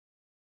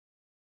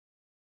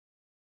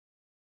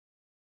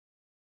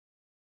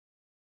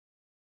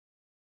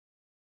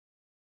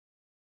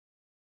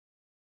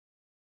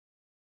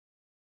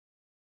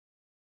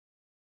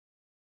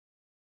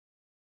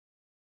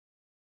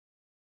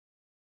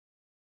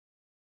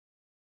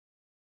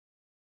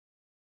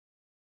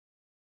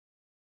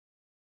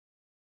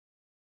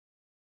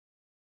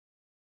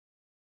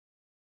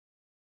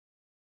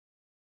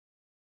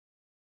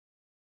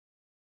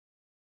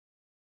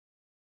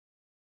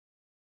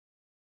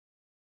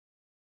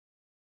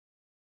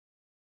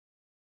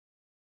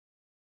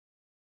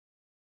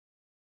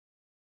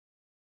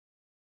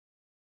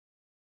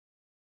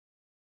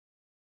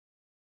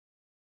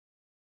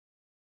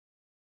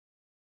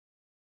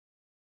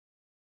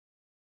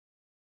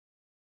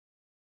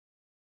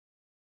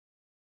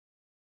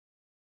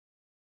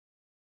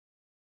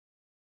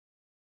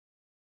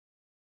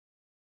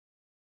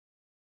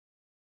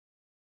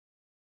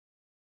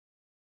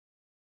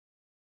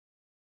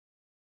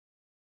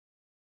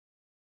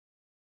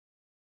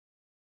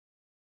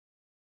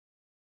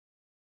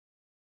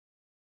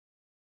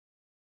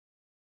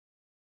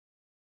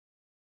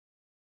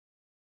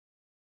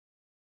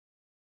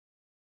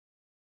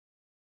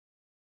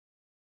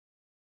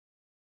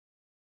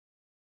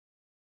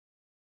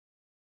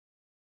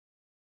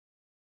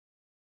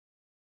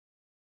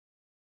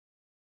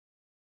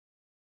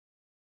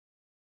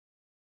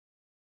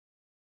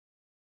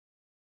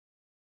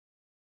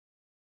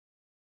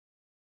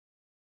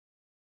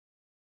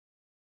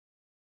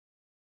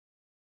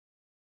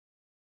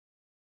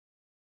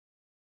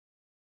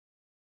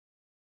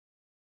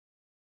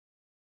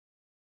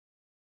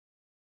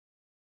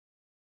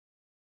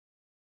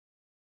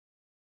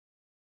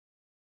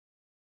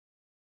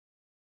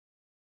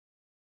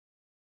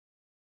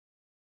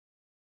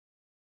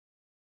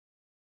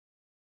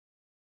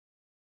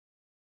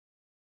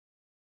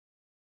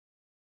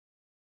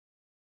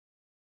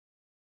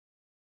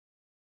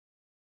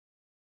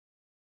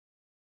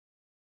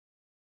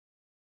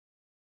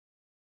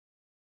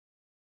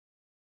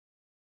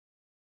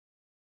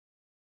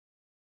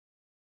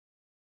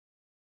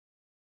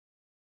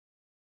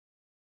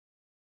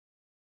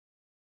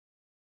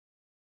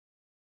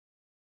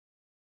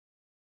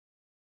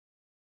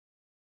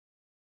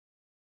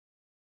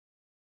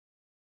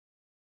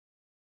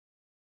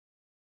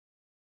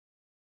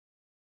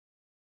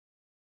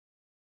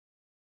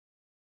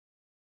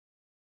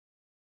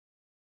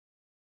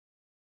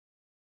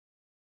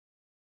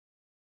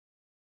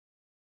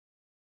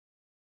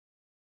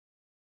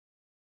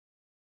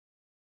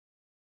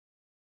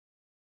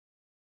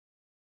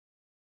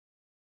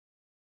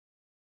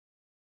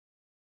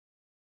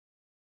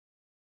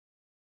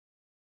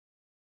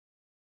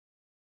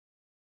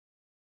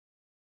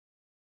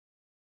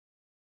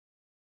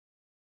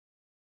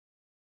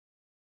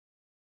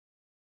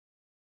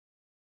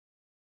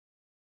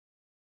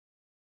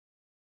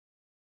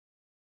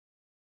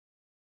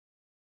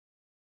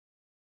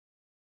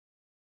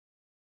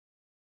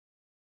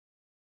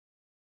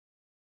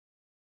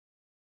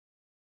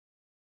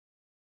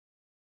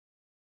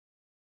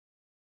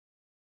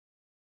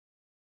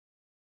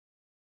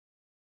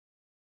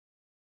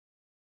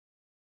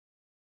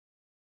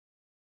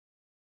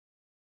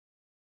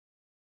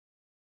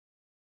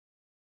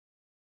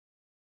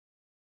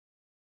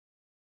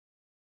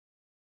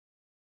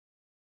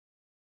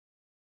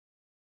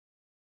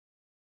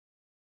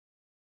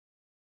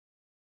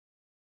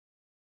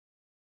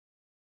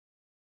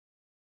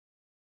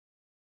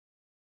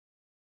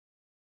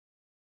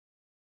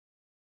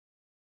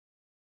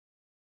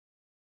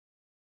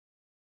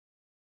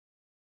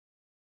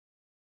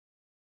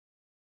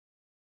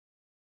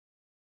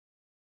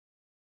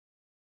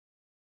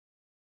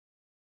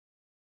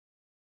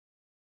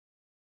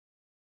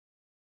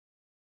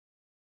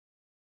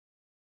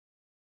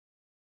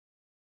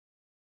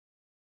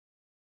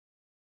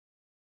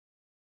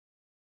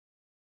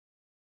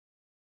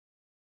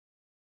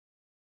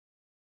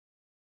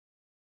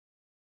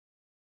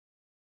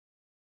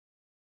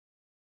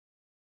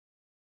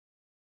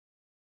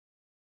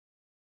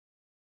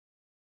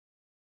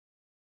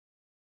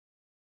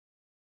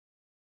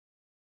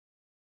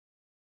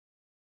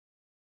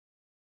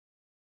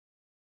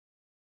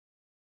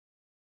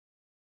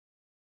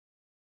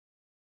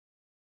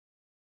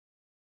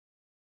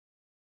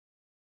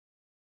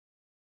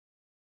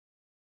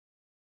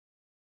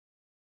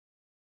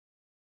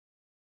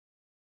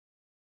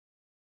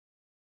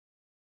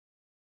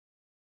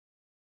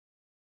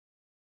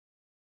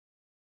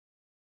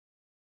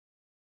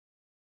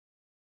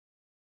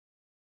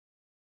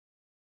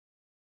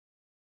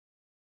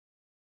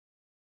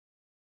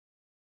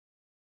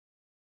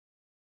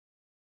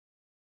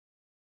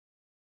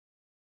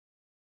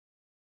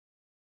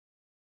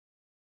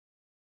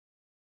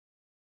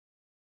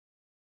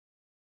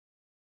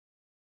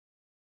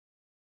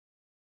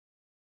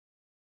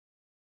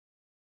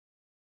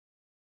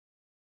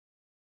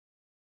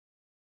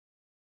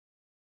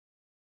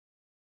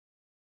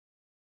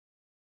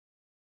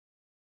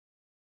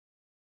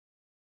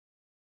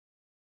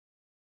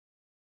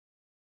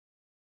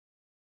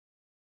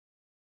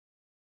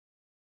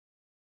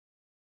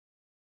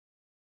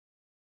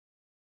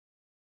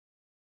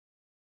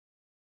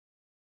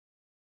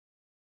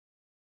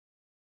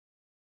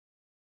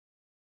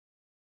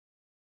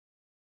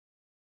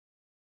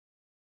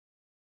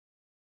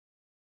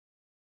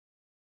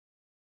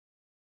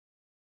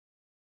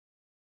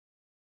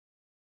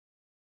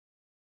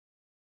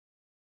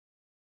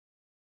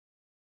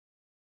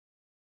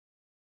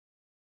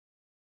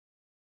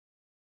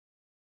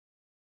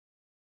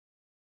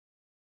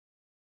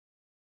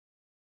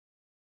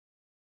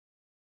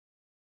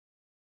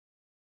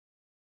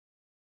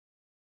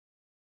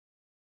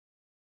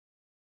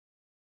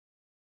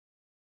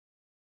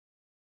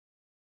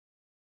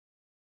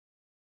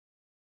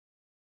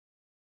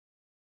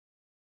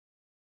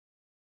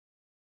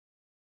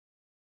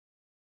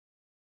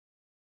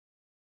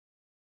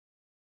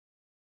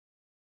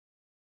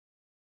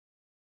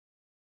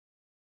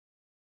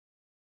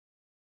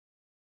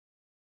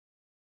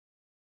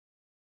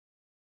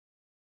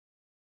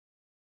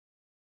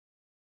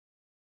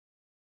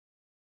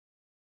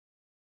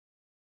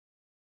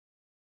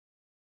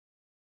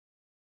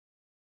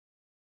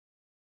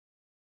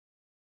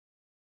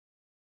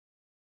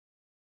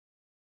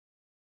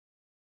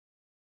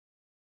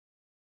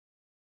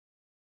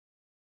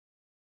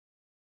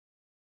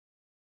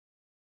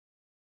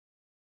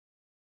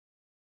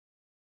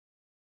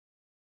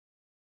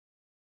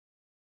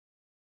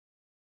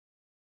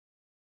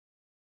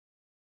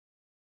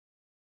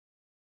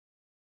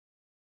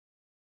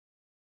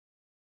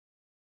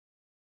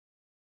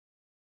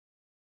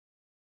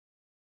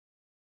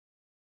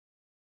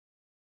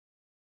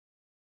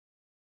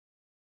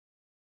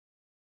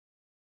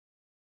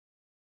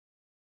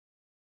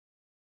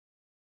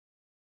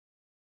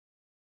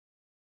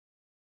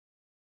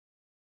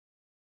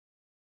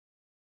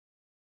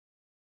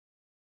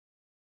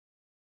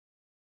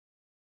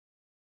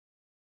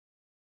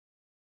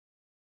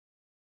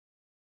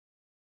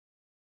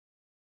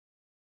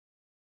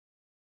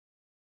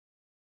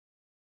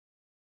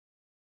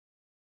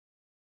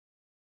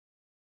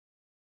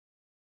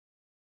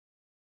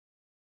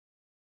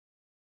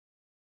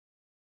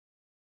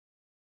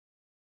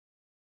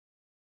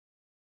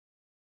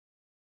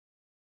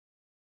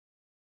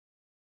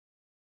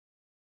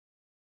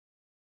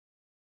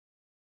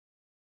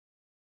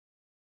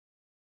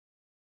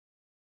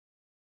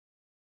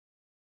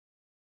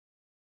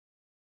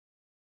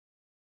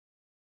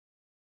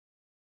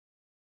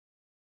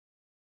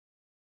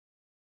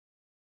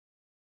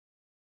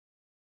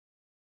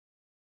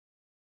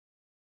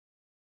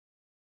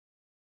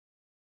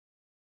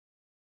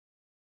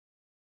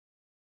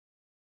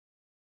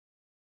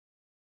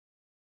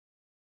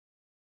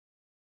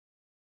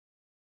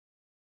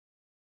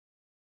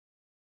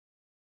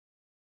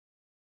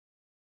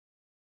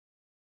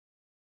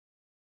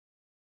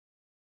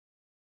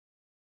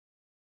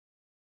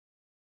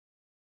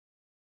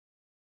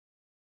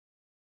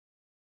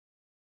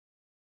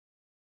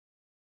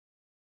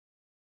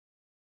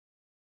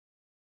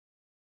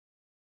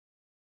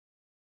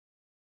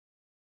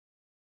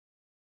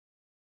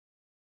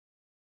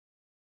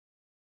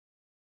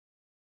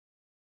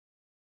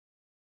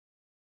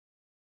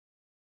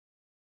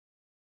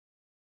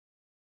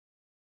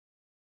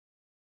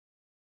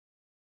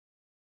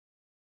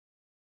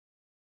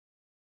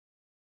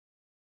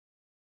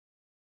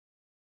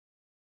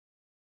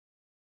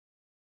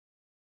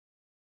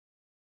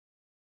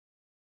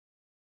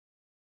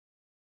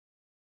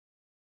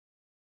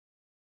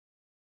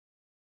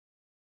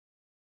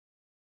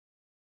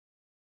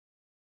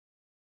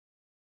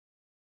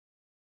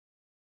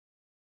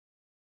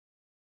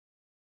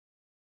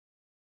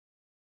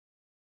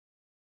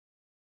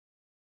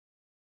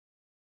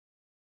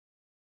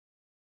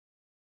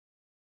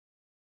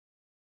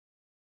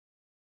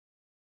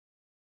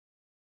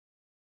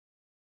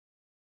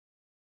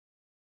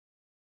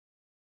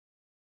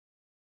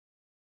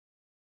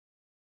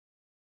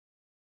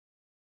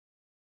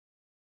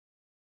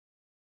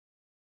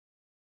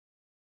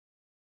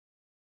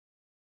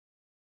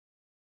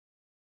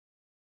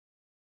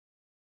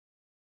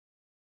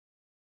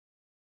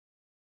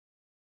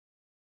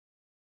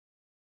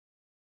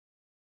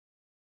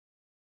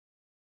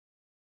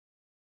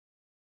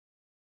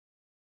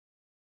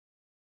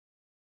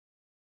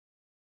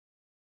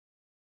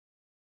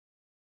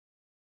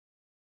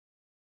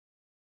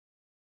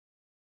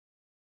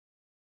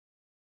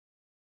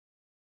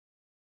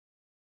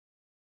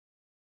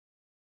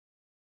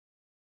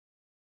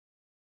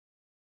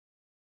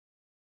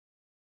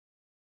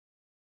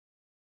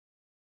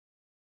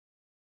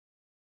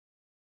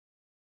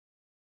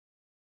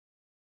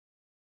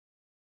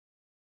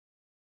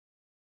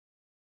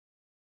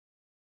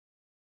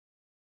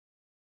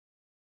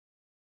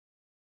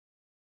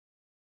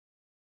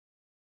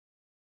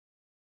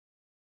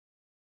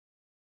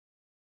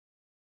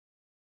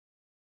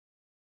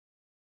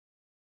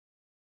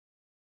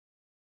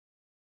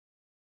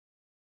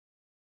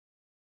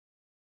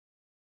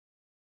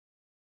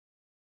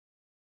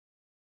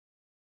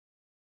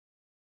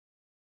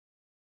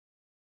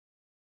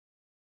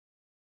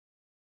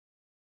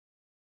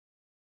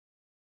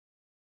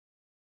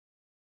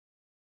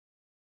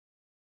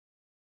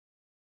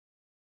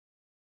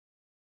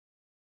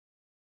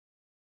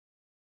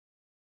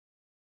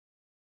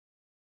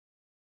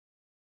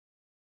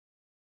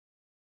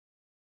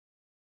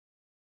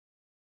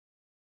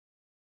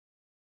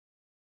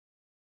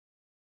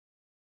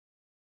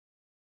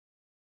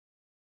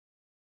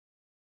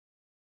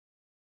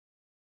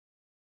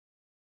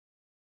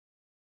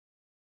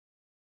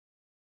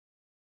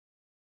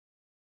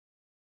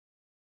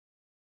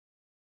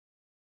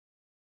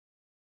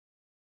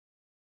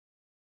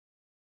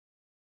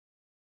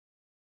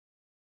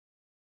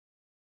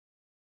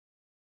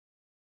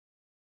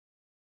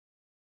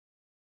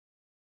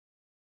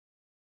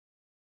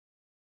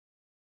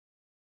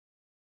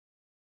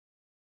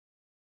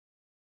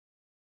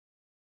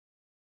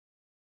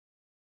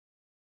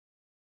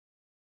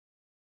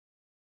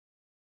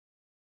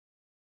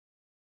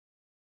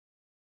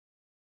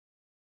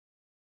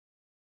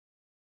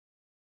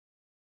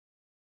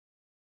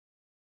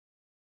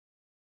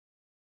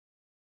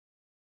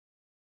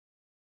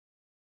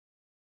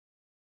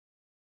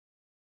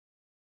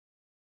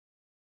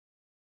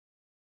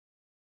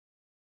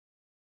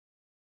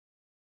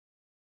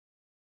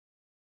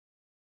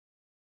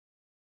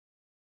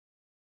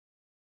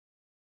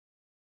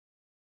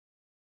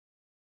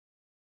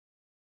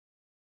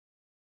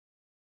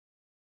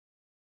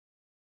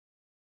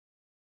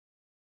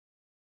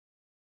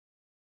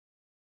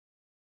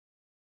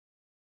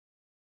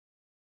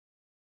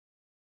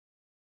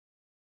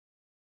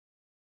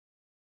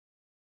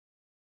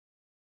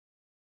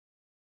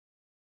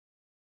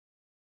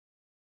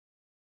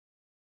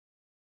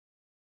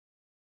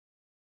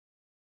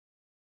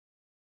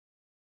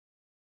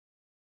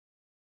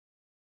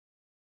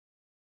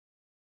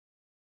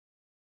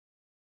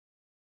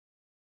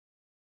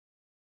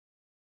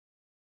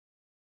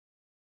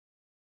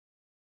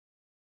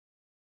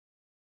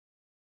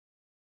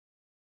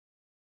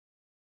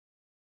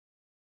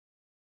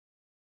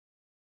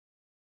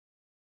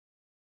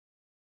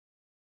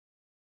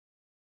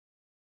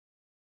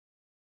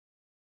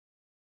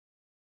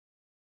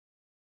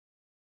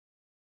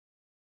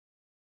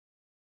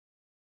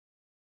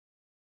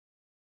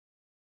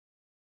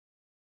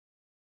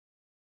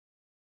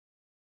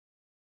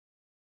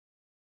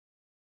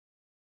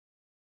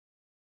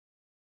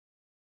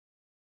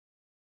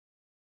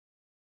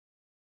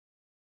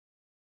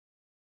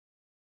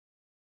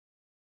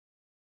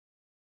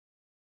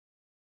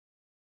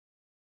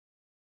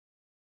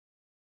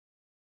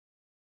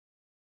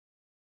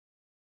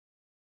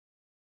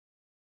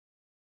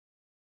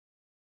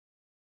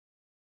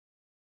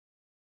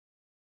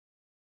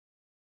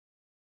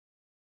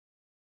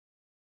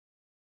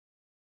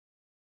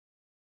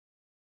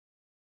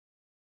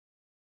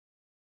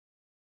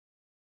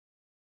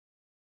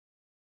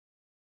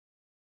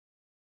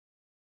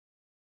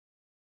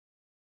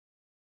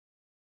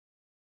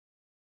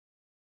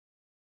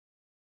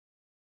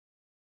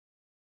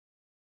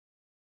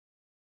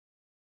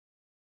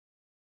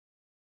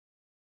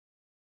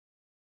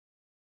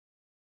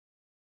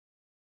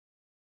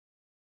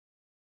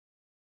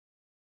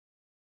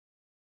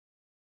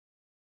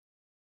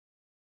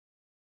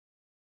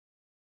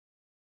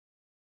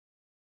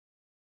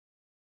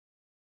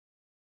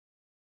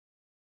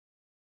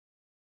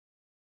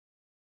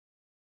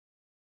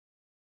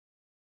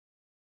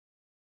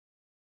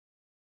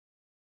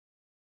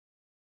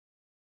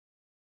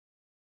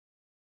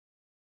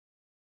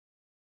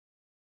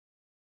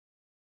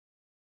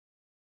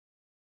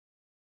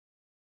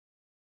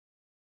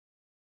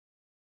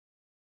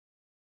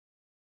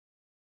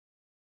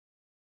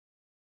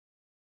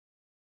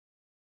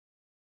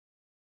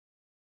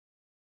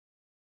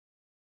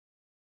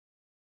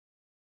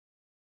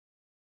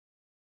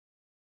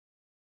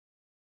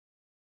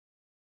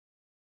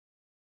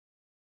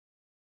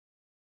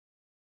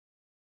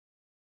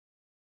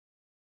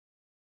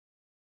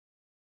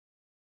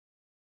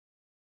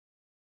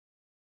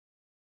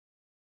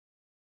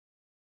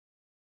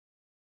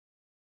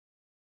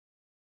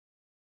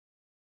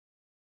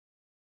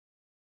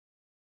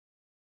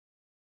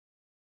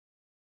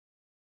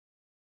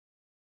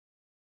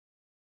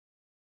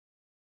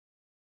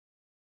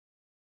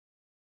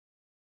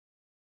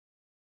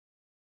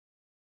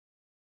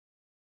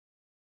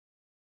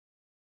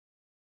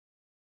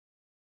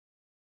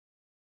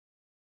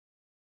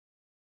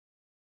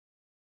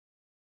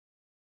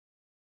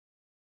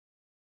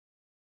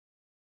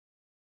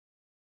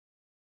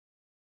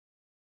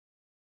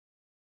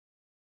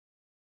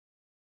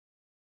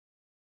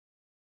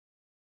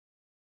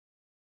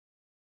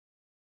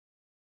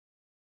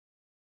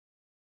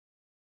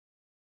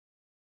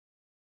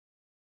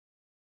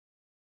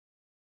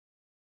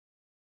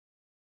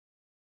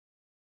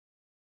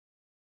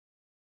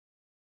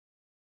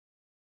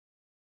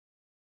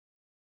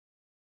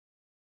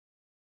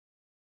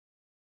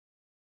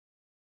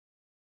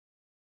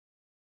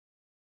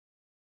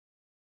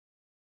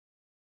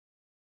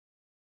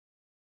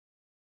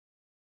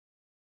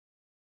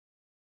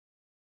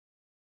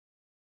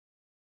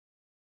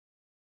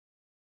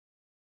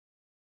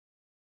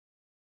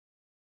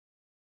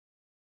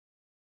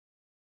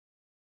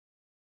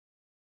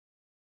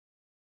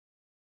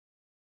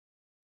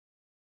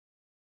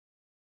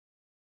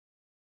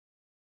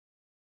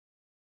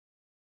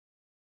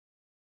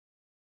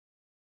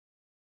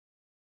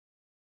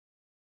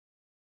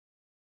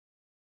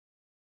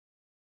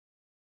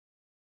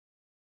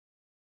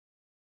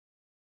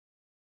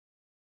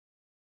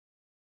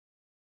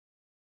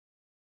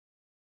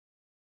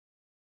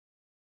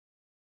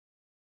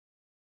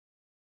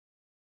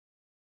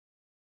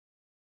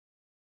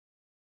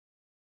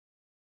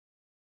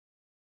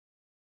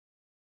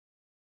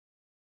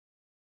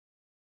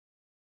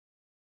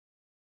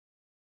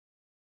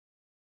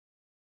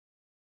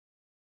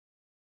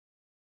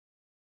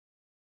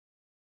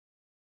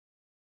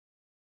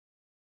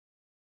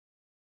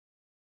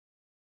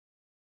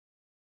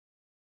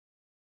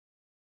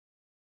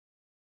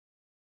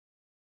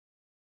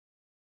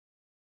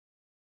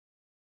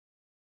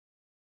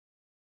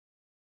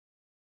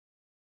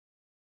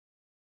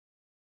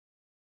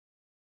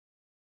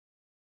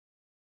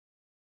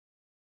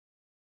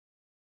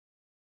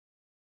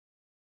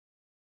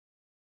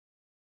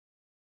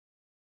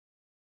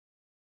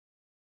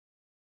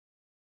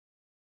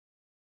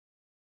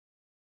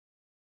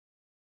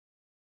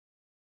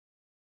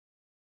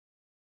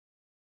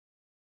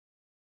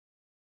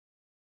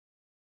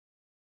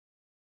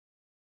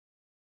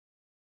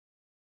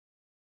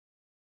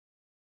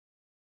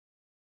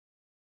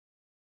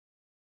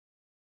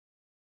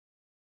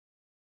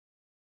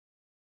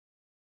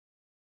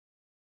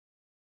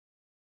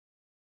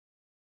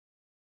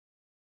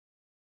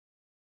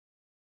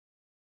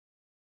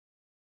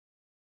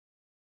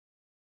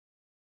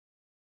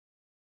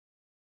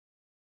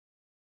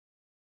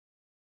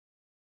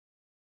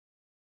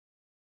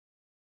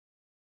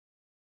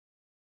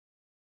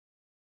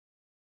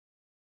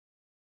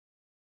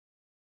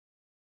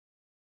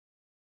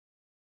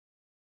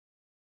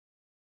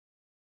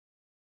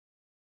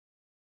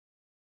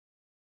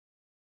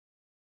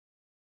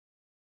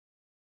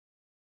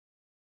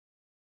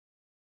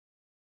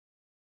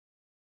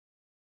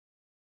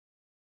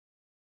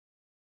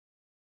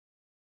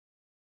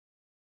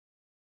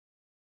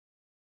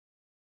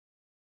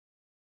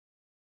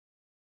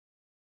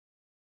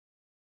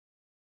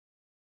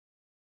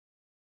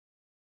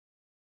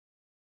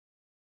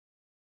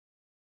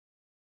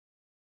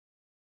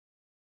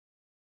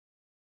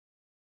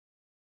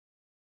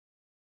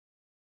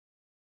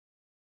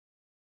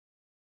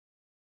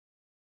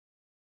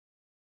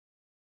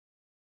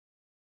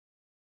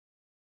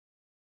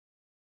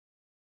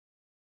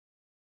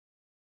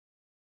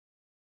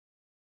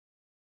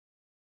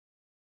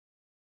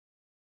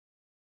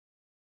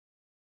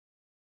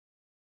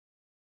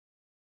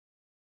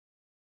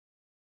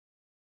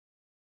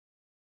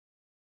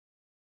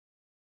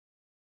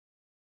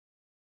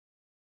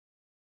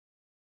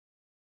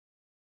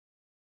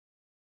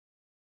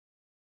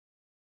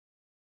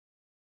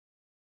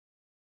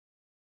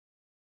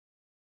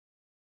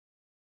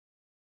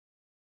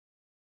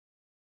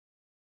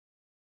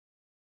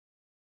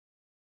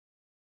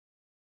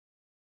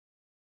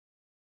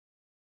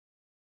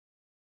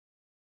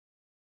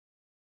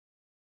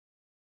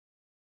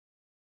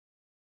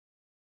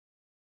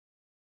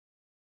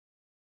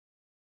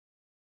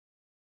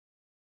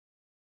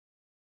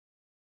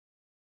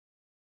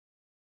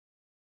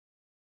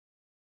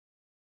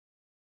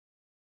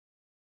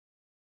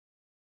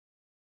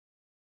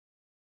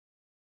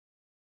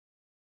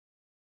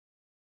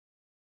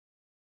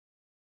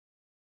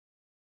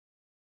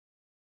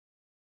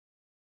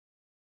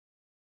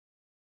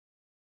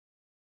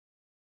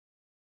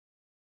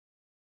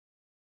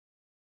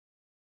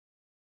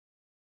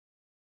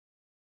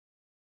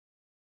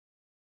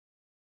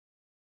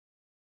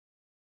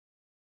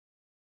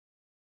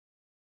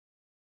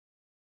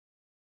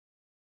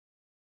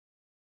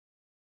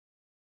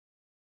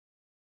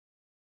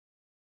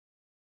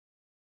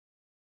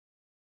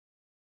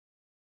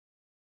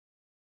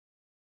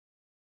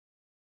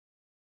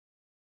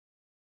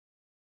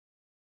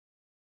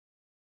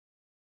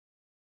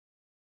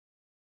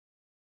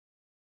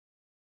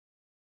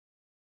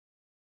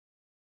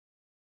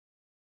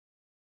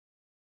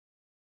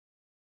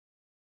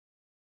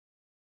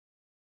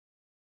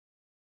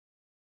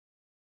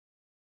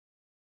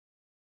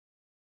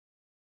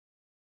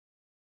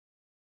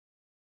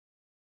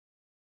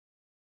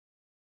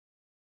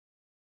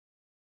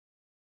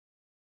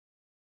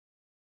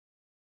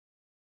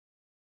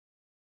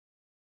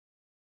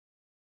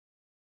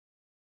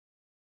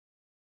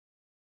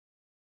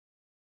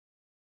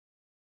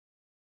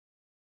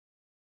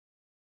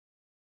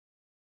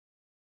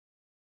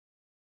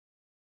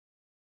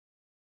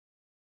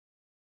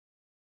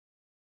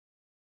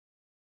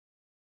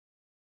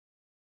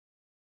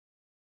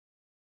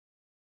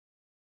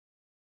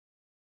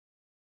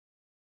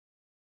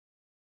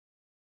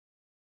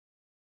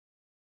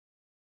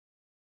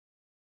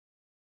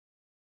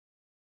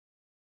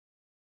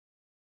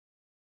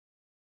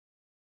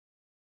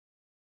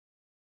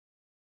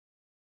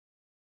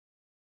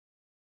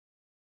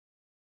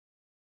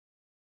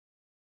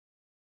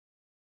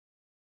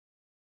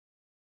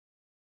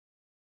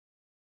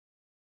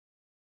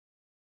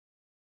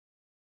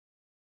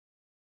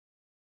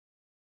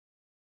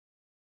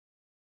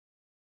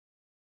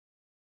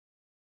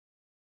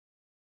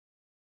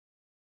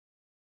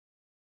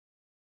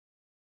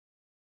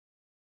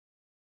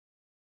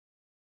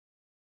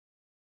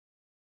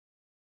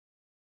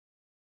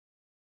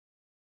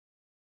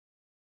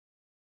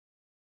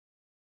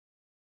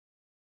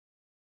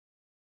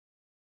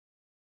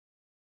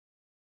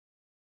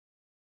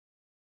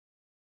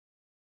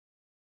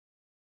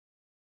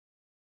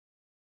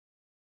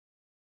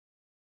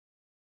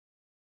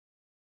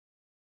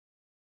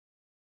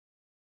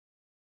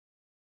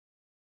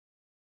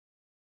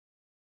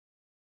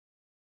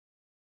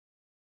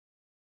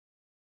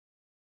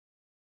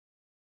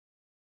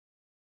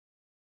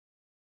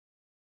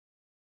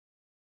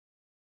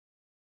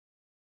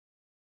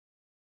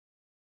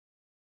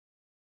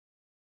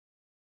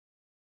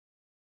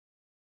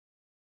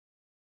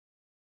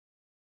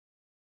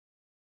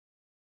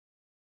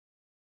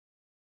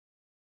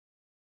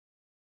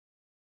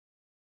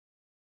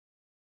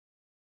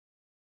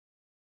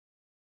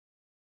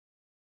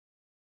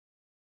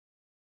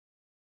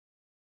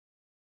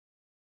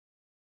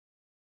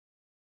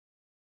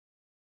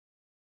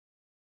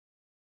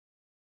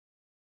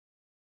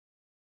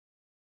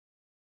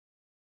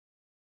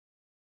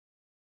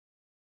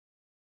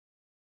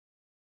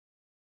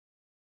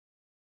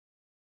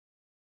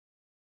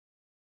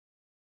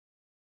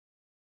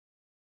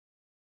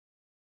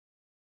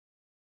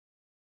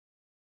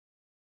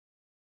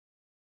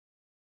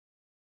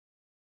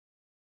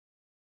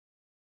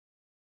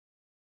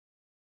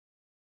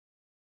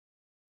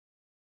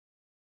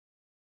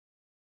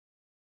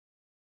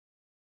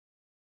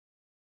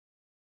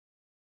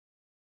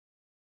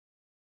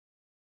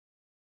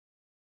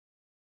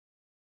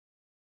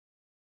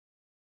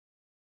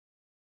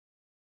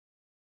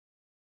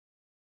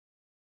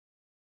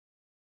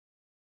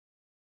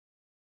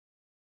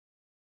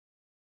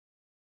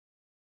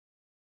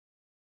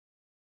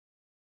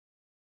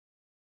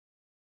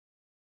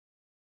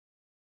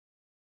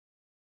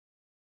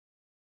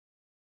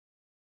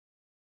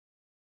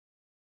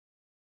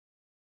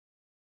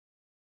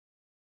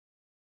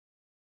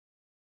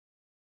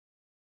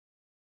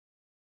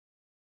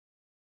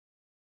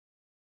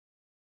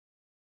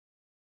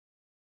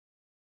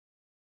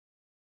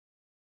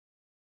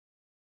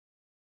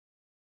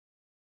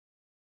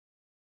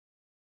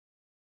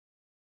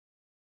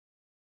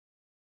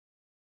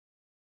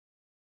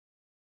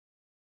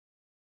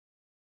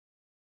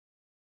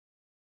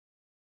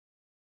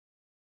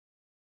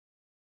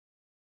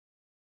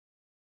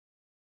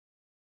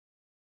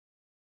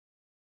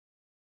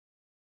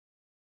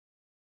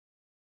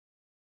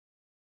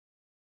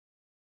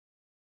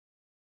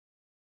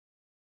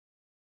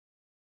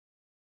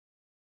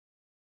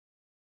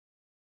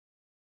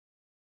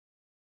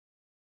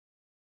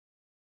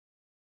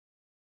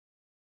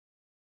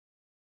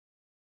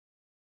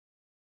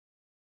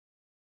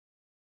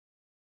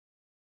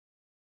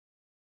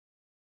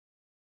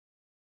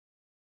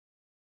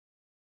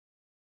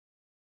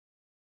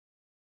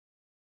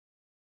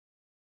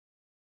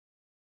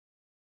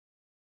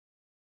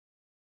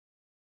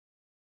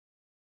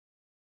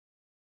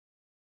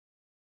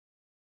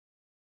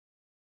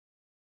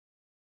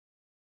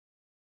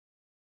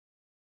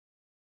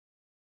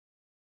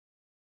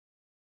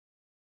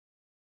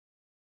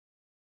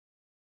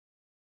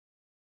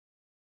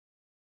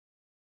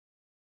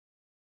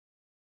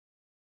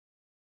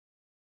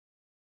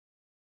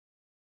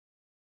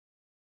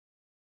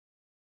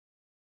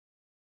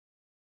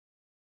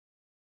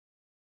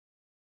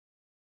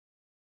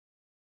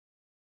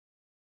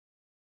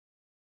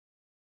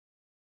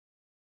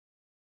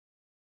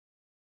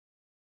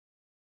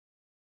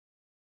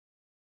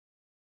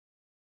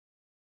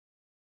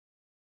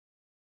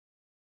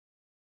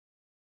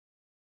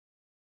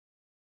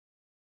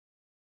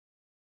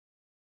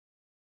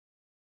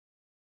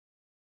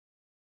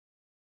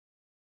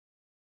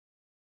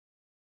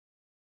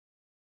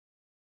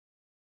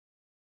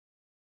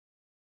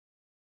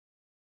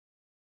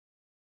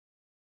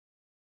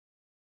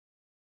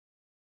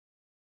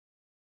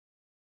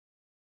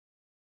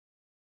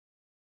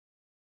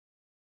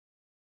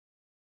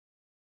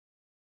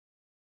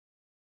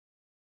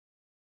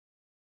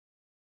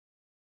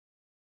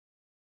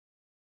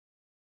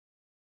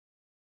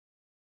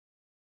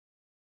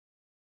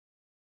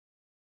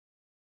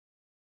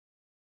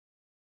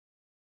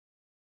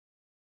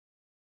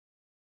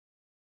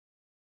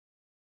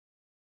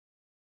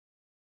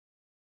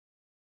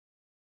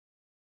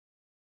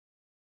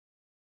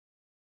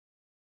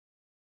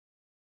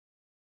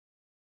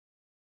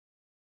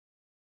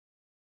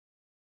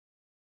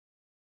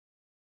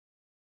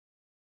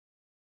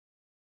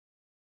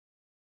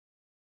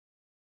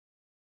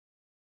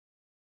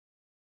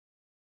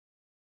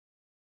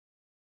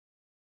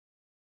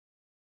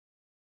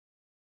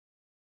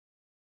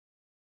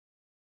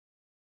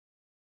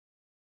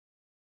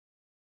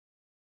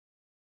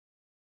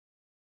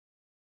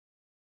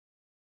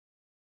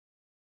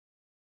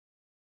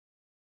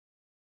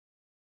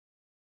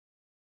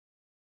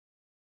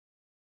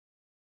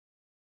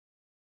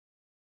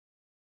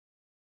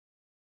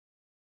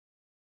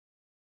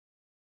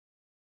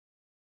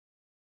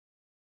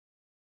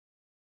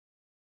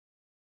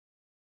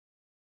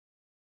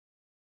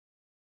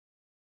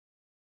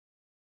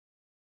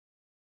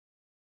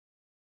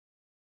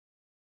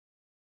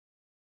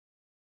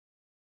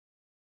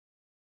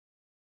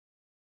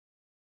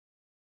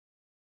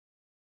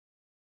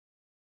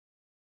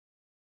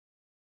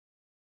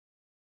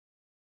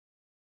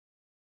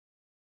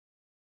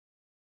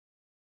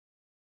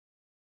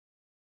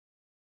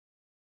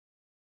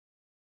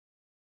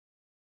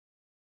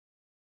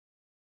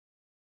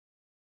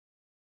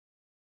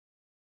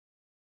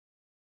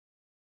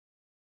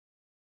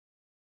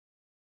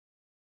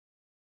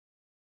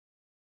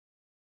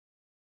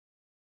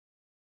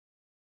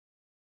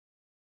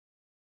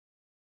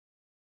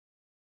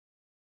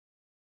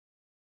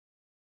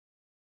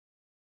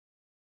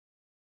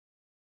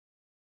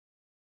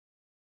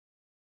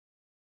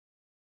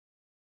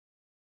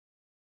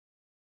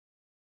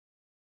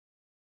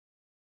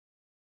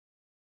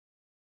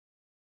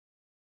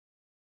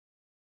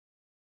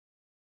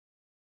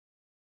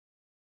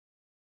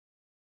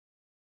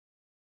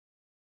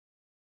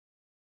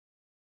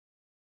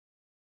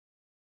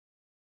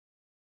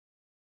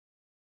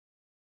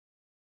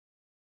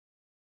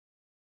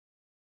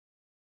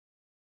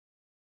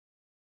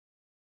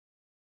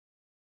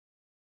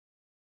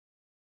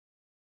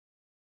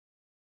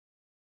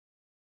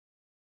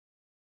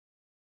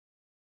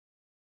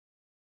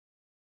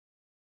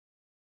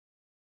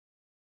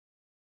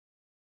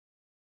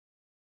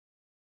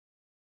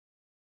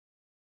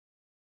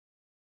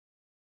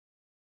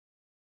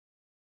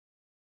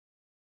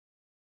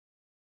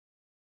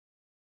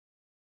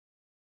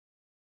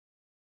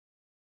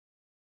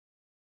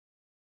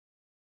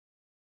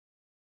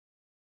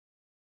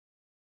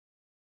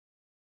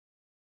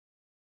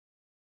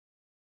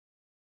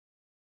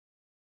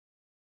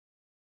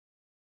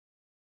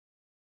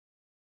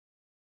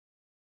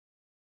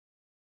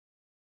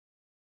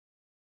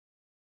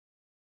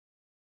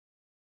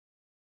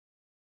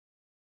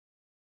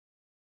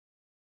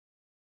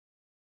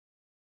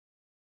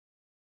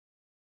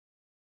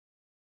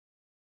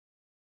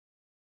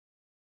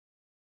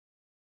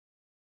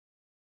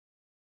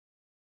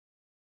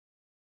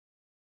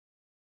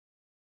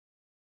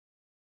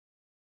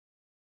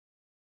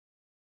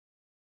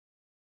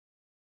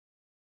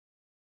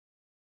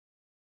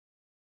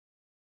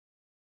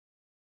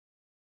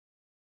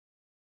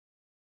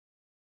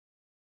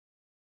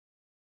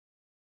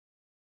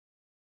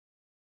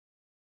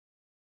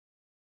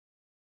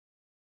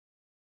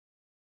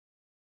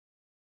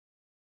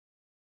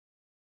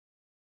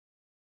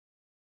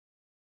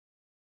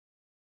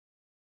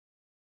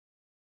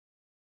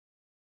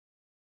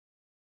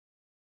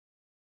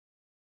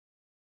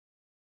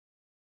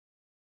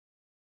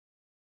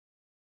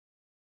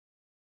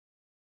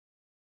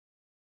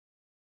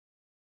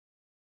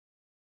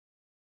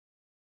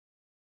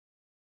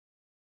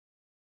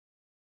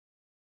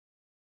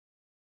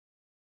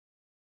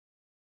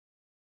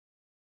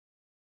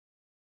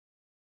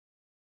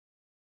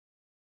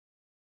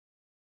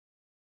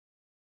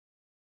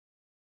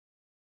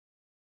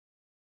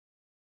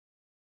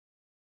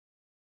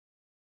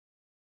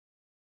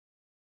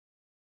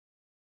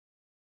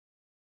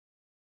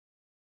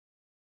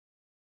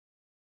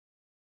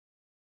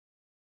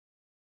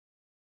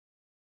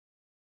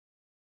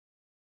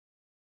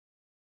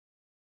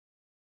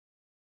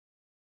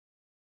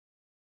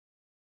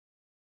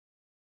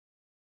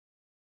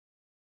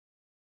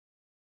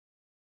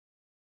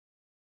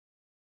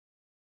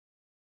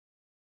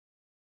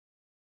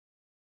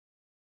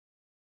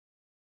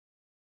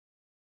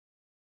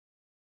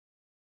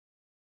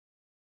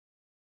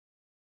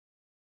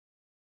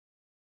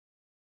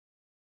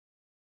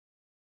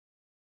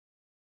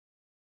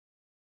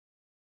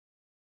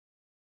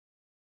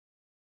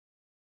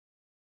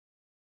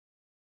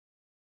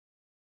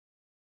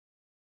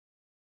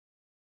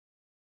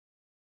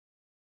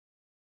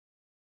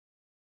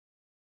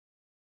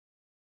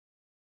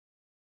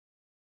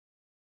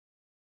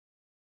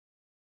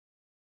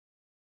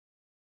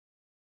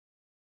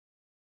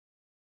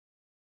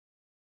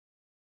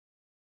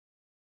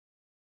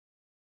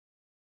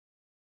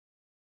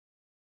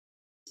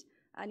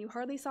and you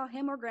hardly saw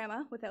him or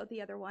Grandma without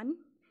the other one.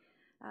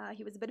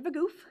 He was a bit of a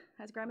goof,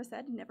 as Grandma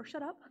said, never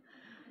shut up.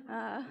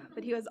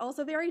 But he was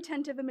also very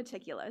attentive and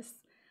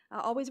meticulous,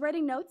 always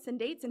writing notes and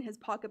dates in his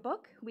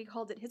pocketbook. We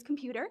called it his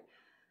computer.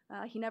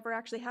 He never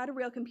actually had a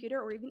real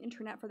computer, or even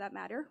internet for that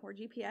matter, or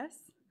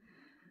GPS.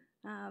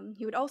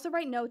 He would also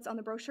write notes on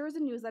the brochures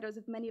and newsletters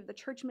of many of the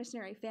church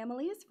missionary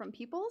families from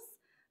Peoples,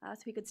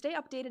 so he could stay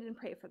updated and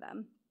pray for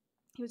them.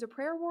 He was a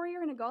prayer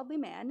warrior and a godly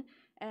man,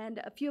 and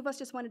a few of us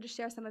just wanted to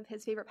share some of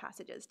his favorite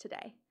passages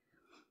today.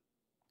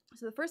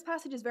 So the first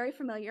passage is very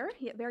familiar,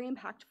 yet very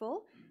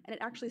impactful, and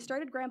it actually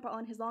started Grandpa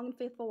on his long and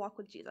faithful walk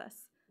with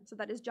Jesus. So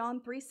that is John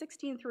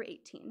 3:16 through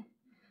 18.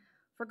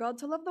 For God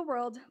so loved the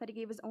world that he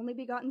gave his only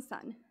begotten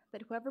Son,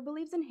 that whoever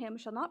believes in him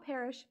shall not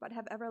perish, but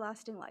have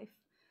everlasting life.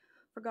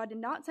 For God did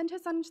not send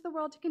his Son into the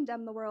world to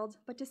condemn the world,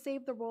 but to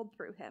save the world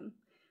through him.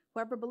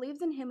 Whoever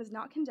believes in him is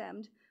not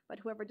condemned, but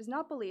whoever does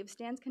not believe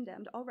stands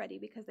condemned already,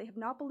 because they have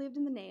not believed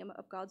in the name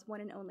of God's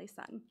one and only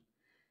Son.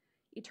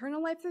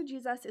 Eternal life through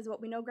Jesus is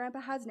what we know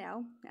Grandpa has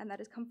now, and that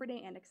is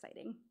comforting and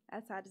exciting,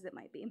 as sad as it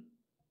might be.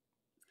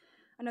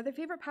 Another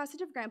favorite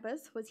passage of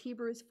Grandpa's was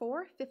Hebrews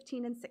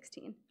 4:15 and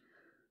 16.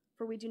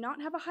 For we do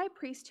not have a high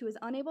priest who is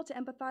unable to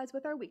empathize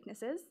with our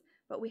weaknesses,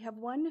 but we have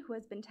one who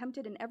has been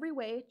tempted in every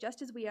way,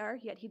 just as we are,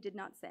 yet he did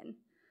not sin.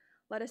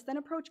 Let us then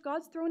approach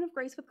God's throne of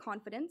grace with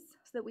confidence,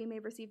 so that we may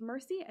receive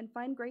mercy and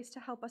find grace to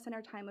help us in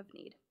our time of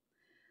need.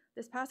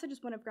 This passage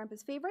is one of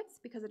Grandpa's favorites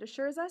because it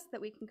assures us that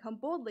we can come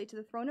boldly to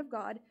the throne of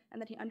God and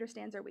that he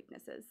understands our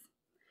weaknesses.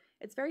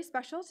 It's very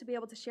special to be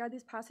able to share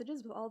these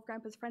passages with all of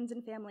Grandpa's friends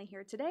and family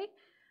here today,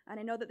 and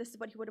I know that this is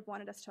what he would have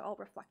wanted us to all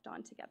reflect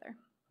on together.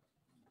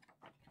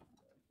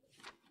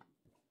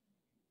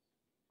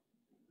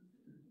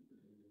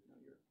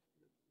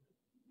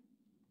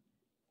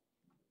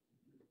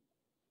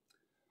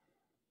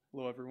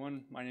 Hello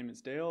everyone, my name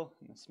is Dale,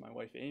 and this is my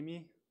wife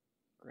Amy,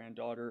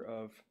 granddaughter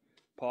of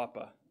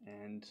Papa,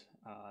 and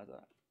the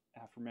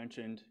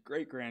aforementioned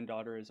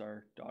great-granddaughter is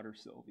our daughter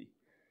Sylvie.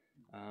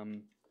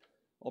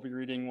 I'll be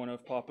reading one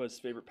of Papa's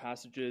favorite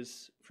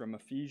passages from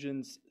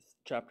Ephesians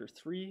chapter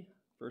 3,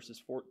 verses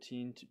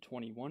 14 to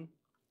 21,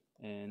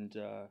 and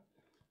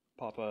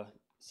Papa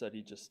said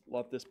he just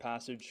loved this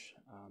passage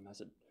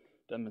as it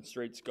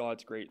demonstrates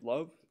God's great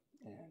love,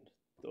 and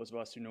those of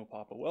us who know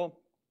Papa well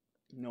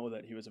know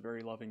that he was a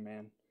very loving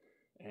man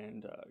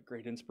and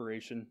great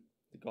inspiration,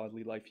 the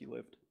godly life he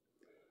lived.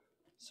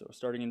 So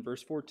starting in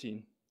verse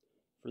 14,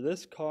 for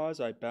this cause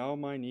I bow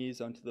my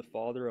knees unto the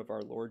Father of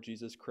our Lord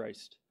Jesus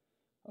Christ,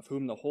 of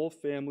whom the whole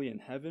family in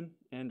heaven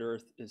and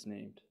earth is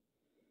named,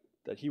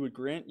 that he would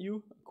grant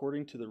you,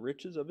 according to the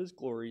riches of his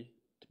glory,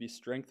 to be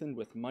strengthened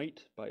with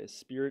might by his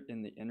Spirit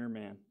in the inner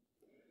man,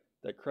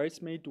 that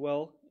Christ may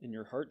dwell in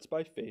your hearts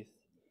by faith,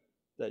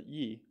 that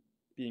ye,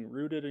 being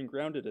rooted and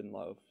grounded in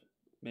love,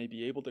 may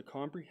be able to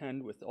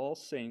comprehend with all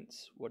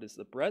saints what is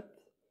the breadth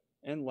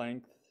and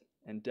length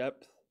and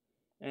depth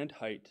and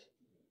height,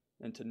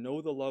 and to know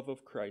the love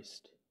of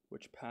Christ,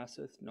 which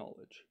passeth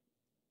knowledge,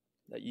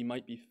 that ye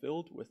might be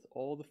filled with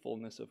all the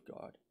fullness of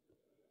God.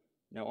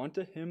 Now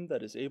unto him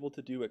that is able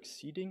to do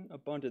exceeding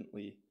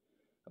abundantly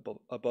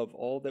above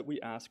all that we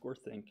ask or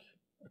think,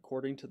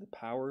 according to the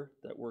power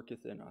that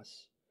worketh in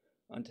us,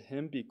 unto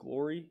him be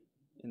glory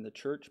in the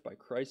church by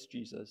Christ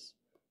Jesus,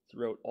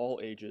 throughout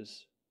all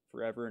ages,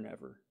 forever and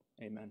ever.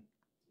 Amen.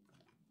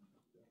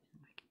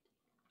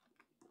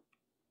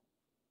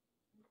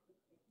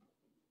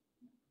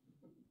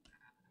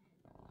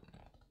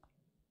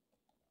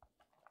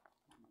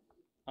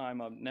 I'm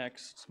up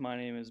next. My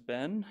name is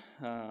Ben.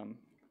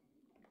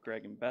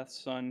 Greg and Beth's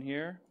son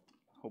here.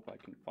 Hope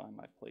I can find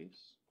my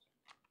place.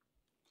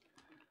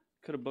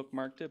 Could have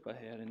bookmarked it, but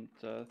I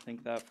didn't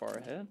think that far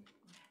ahead.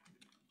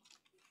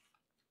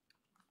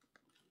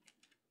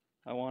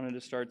 I wanted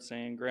to start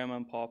saying Grandma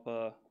and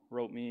Papa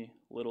wrote me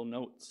little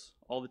notes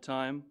all the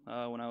time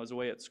when I was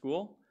away at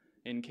school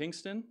in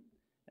Kingston,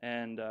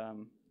 and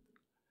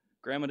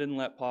Grandma didn't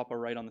let Papa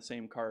write on the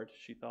same card.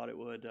 She thought it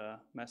would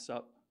mess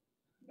up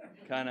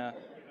kind of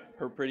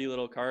her pretty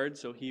little card,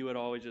 so he would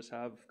always just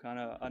have kind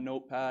of a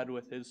notepad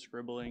with his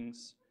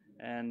scribblings,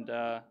 and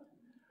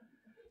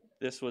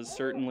this was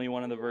certainly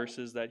one of the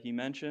verses that he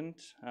mentioned,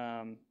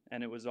 and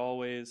it was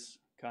always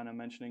kind of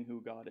mentioning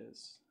who God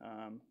is.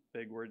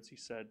 Big words he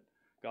said.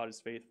 God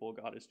is faithful,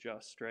 God is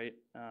just, right?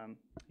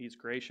 He's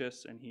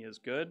gracious and he is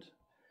good.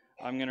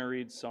 I'm going to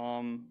read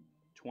Psalm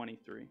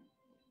 23. It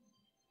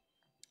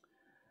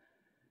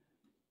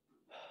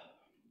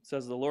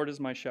says, the Lord is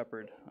my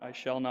shepherd, I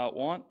shall not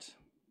want.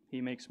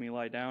 He makes me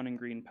lie down in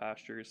green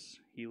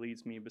pastures. He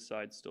leads me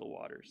beside still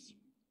waters.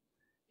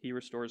 He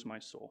restores my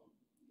soul.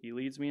 He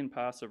leads me in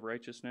paths of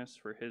righteousness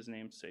for his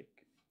name's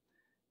sake.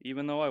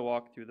 Even though I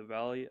walk through the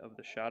valley of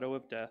the shadow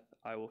of death,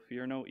 I will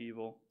fear no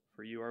evil,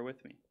 for you are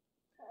with me.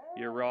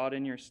 Your rod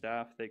and your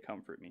staff, they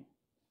comfort me.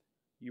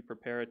 You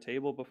prepare a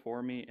table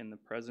before me in the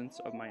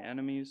presence of my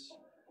enemies.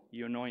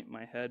 You anoint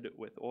my head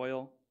with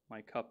oil.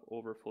 My cup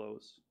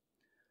overflows.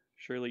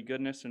 Surely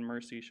goodness and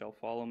mercy shall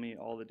follow me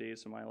all the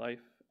days of my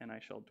life, and I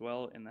shall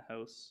dwell in the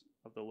house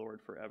of the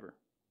Lord forever.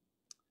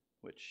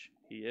 which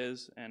he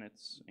is, and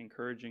it's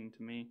encouraging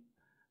to me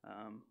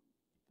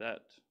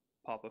that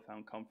Papa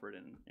found comfort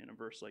in a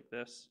verse like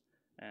this,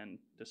 and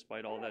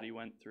despite all that he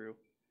went through,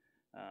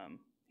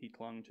 he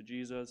clung to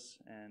Jesus,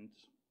 and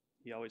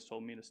he always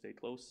told me to stay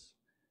close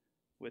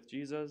with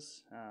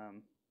Jesus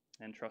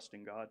and trust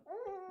in God,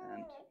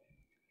 and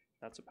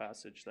that's a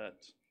passage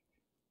that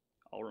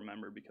I'll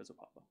remember because of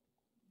Papa.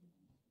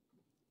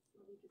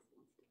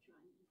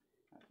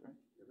 That's right.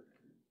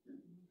 You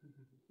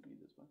need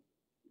this one?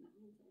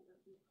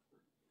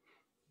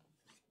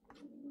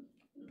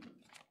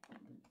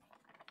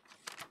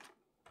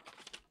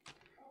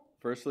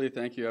 Firstly,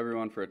 thank you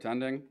everyone for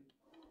attending.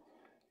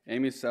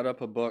 Amy set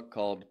up a book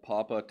called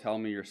Papa, Tell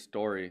Me Your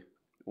Story,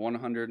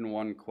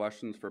 101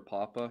 questions for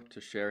Papa to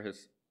share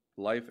his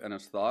life and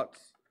his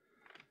thoughts.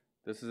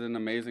 This is an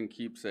amazing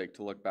keepsake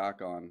to look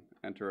back on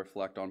and to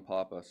reflect on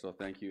Papa, so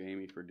thank you,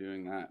 Amy, for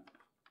doing that.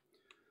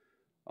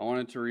 I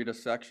wanted to read a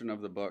section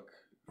of the book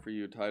for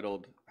you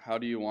titled, How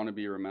Do You Want to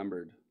Be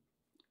Remembered?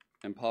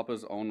 In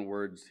Papa's own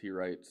words, he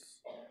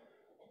writes,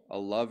 a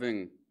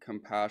loving,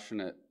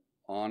 compassionate,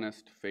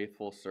 honest,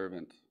 faithful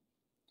servant,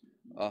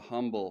 a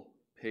humble,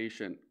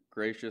 patient,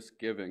 gracious,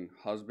 giving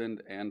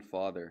husband and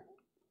father.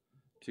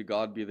 To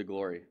God be the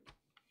glory.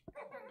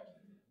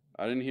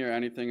 I didn't hear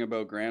anything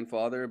about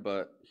grandfather,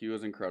 but he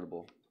was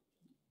incredible.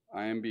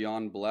 I am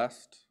beyond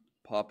blessed.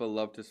 Papa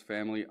loved his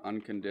family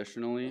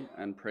unconditionally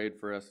and prayed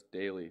for us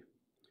daily.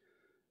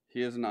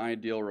 He is an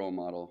ideal role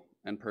model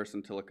and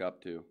person to look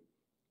up to.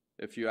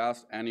 If you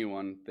asked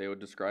anyone, they would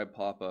describe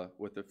Papa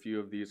with a few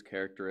of these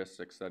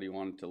characteristics that he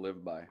wanted to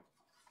live by.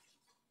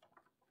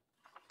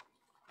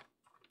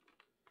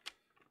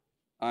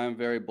 I am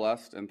very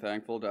blessed and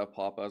thankful to have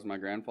Papa as my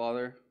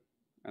grandfather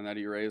and that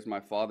he raised my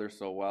father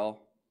so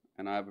well,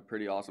 and I have a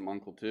pretty awesome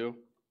uncle too.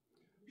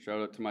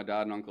 Shout out to my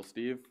dad and Uncle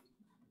Steve.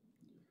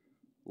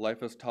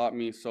 Life has taught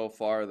me so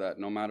far that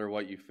no matter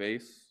what you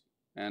face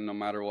and no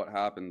matter what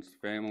happens,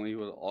 family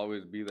will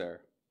always be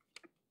there.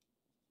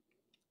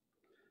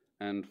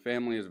 And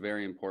family is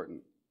very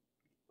important.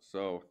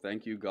 So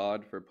thank you,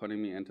 God, for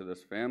putting me into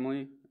this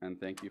family, and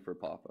thank you for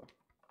Papa.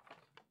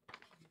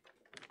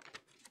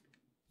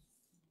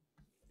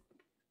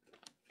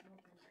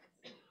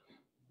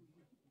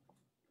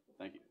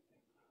 Thank you.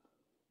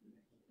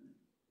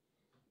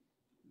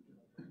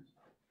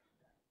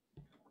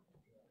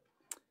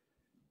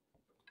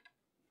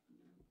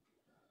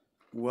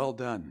 Well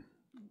done.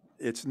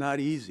 It's not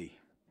easy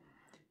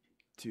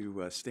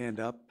to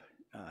stand up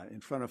in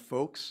front of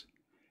folks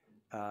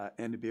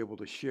and to be able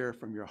to share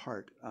from your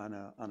heart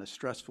on a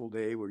stressful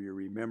day where you're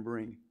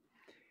remembering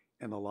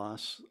and the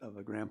loss of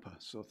a grandpa.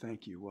 So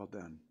thank you. Well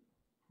done.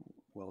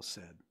 Well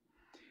said.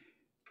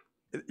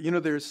 You know,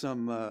 there's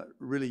some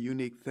really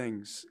unique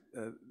things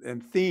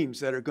and themes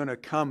that are going to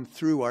come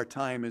through our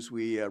time as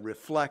we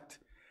reflect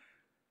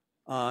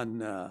on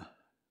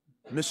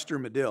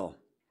Mr. Madill.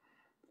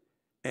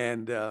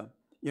 And,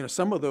 you know,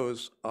 some of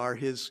those are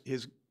his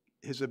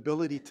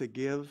ability to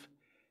give.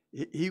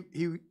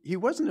 He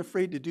wasn't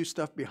afraid to do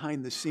stuff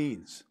behind the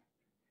scenes.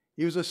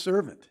 He was a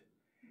servant.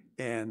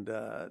 And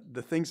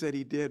the things that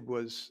he did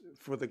was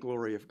for the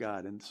glory of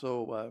God. And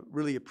so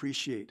really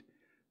appreciate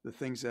the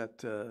things that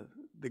the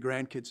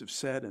grandkids have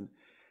said. And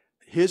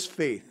his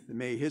faith,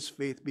 may his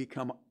faith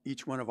become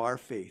each one of our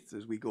faiths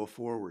as we go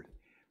forward.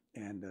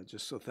 And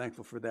just so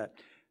thankful for that.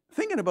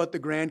 Thinking about the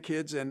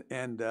grandkids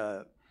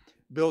and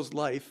Bill's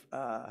life,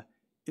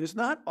 it is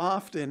not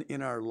often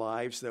in our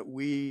lives that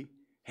we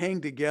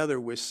hang together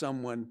with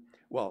someone,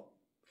 well,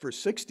 for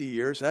 60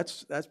 years,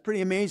 that's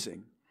pretty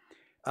amazing.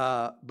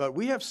 But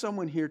we have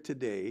someone here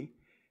today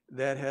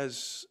that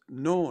has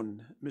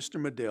known Mr.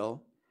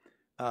 Madill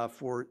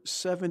for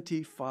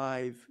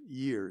 75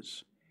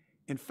 years.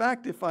 In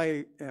fact, if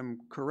I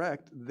am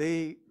correct,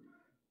 they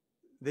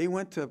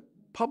went to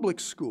public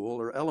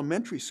school or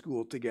elementary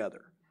school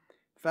together.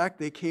 In fact,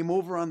 they came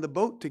over on the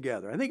boat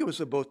together. I think it was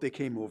the boat they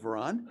came over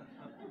on.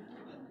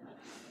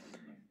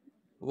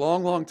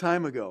 Long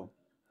time ago.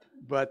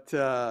 But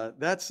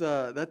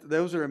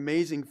those are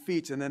amazing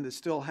feats. And then to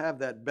still have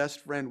that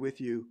best friend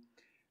with you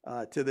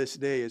to this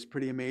day is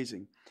pretty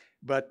amazing.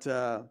 But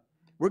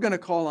we're going to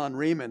call on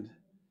Raymond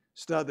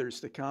Stothers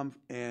to come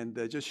and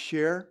just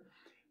share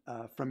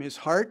from his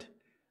heart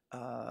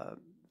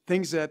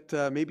things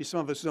that maybe some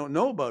of us don't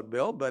know about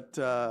Bill,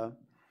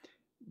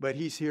 but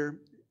he's here.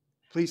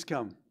 Please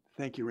come.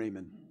 Thank you,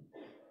 Raymond.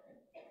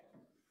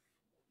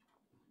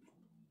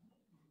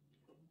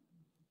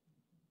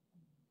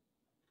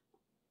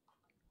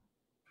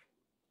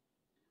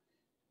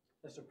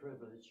 It's a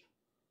privilege.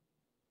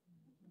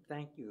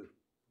 Thank you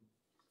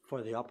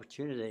for the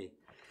opportunity.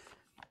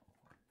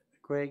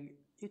 Greg,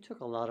 you took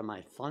a lot of my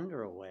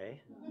thunder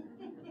away.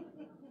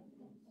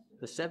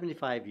 The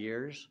 75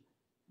 years,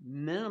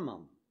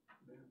 minimum.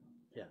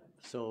 Yeah,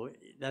 so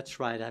that's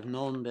right. I've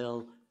known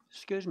Bill,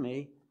 excuse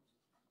me,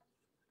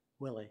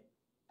 Willie.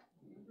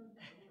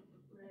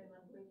 Raymond,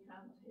 we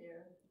can't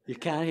hear. You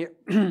can't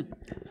hear?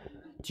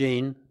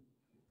 Jean,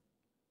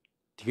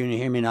 can you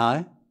hear me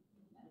now?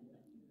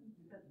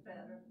 That's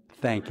better.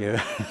 Thank you.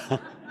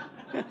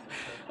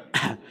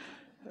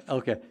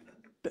 Okay.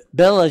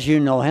 Bill, as you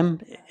know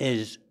him,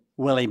 is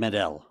Willie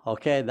Madill.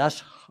 Okay,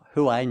 that's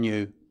who I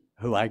knew,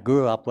 who I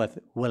grew up with,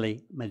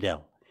 Willie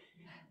Madill,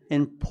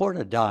 in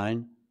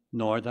Portadown,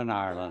 Northern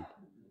Ireland.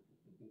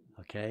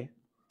 Okay.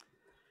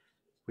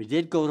 We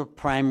did go to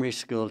primary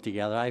school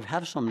together. I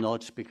have some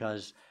notes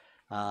because,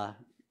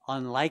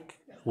 unlike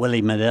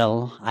Willie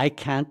Madill, I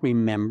can't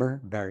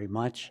remember very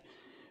much.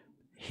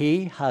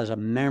 He has a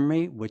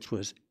memory which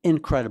was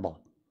incredible,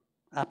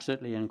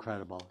 absolutely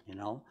incredible, you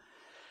know.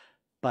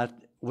 But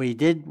we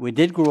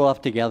did grow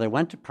up together,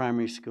 went to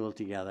primary school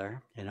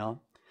together, you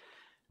know.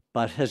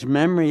 But his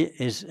memory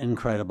is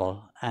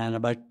incredible. And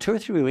about 2 or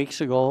 3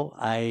 weeks ago,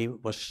 I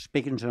was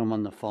speaking to him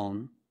on the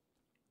phone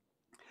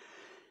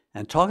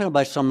and talking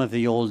about some of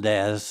the old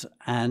days,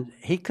 and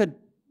he could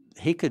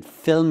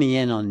fill me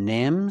in on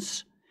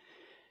names,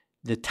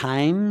 the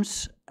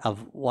times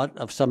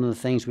of some of the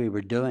things we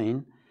were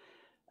doing,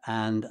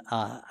 and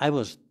I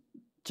was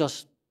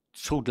just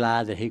so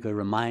glad that he could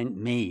remind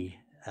me.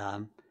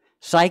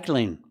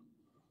 Cycling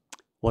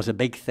was a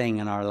big thing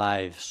in our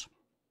lives,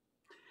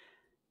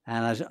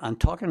 and as I'm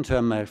talking to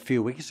him a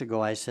few weeks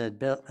ago, I said,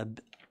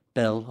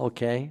 Bill,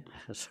 okay,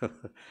 so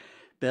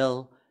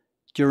Bill,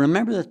 do you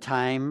remember the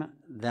time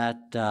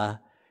that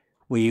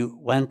we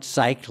went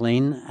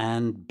cycling,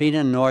 and being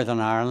in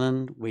Northern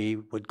Ireland, we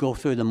would go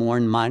through the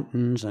Mourne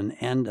Mountains and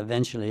end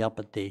eventually up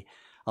at the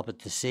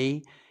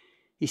sea?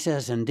 He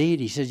says, indeed.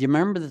 He says, you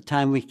remember the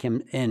time we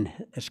came in,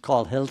 it's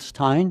called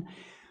Hillstown?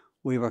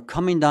 We were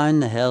coming down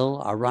the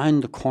hill,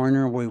 around the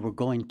corner, we were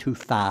going too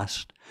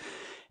fast.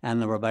 And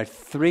there were about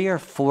 3 or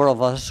 4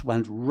 of us,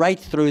 went right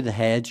through the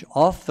hedge,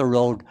 off the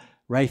road,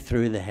 right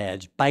through the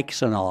hedge,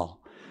 bikes and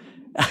all.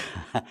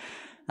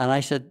 And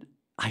I said,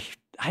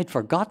 I'd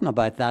forgotten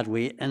about that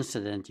wee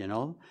incident, you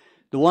know.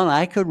 The one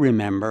I could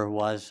remember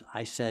was,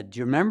 I said, do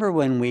you remember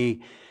when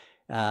we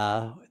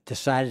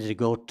decided to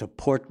go to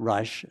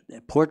Portrush?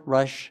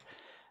 Portrush,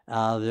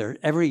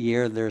 every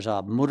year there's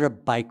a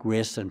motorbike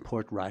race in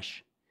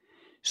Portrush.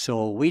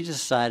 So we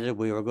decided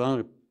we were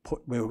going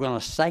to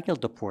cycle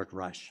to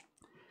Portrush.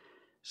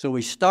 So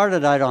we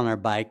started out on our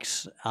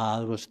bikes.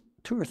 There was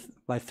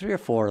about 3 or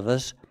 4 of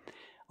us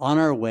on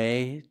our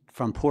way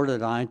from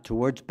Portadown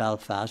towards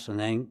Belfast, and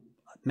then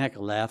make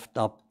a left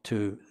up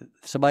to,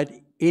 it's about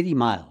 80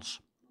 miles.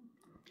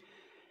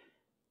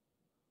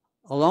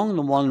 Along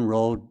the one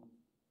road,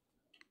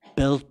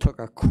 Bill took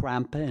a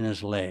cramp in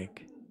his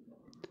leg,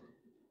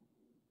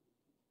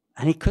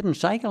 and he couldn't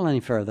cycle any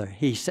further.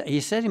 He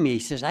said to me, he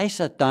says, I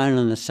sat down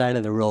on the side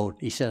of the road.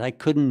 He said, I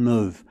couldn't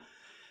move.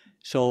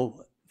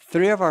 So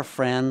 3 of our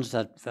friends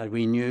that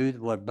we knew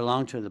would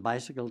belong to the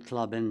bicycle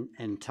club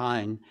in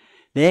town,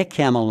 they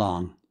came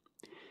along.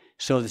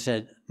 So they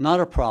said, not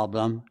a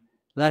problem.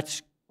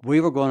 We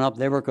were going up,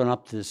 they were going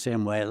up to the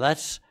same way.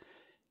 Let's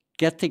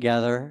get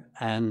together,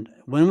 and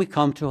when we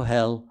come to a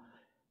hill,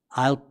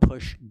 I'll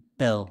push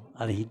Bill.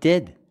 And he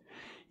did.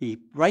 He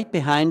right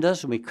behind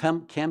us, and we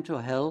came to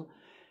a hill.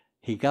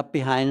 He got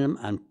behind him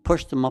and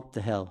pushed him up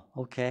the hill.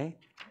 Okay.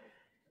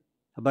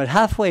 About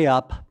halfway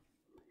up,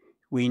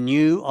 we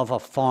knew of a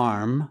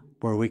farm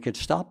where we could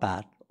stop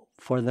at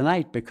for the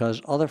night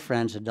because other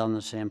friends had done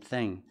the same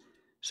thing.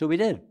 So we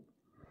did.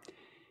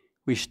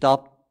 We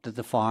stopped at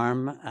the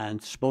farm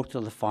and spoke to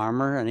the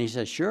farmer, and he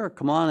said, sure,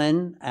 come on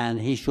in. And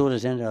he showed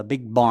us into a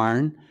big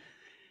barn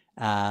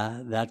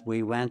that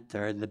we went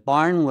there. The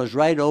barn was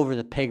right over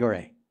the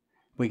piggery.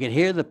 We could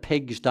hear the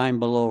pigs down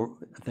below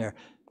there.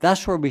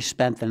 That's where we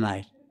spent the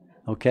night,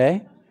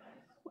 okay?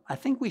 I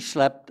think we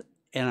slept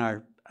in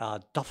our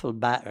duffel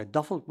bag,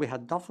 we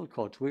had duffel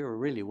coats. We were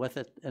really with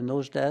it in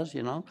those days,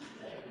 you know.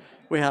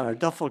 We had our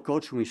duffel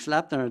coats, and we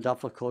slept in our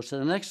duffel coats. So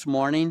the next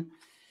morning,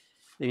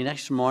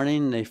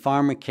 the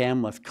farmer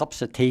came with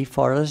cups of tea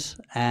for us,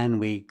 and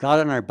we got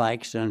on our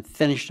bikes and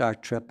finished our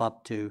trip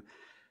up to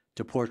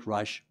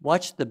Portrush,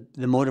 watched the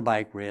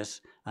motorbike race,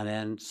 and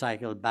then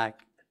cycled back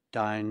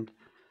down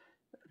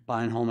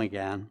home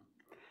again.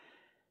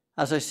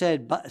 As I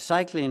said,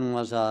 cycling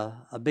was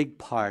a big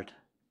part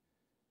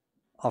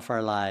of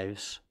our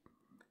lives.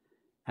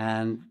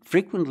 And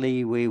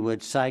frequently we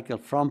would cycle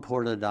from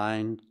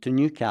Portadown to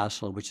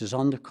Newcastle, which is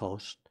on the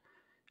coast.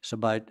 It's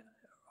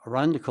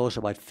around the coast,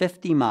 about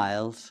 50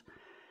 miles.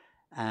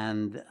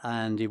 And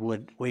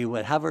we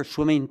would have our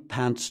swimming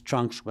pants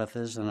trunks with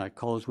us and our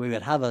coats. We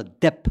would have a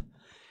dip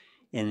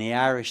in the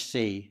Irish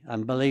Sea.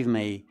 And believe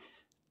me,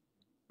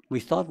 we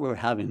thought we were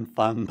having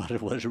fun, but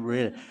it was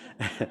really,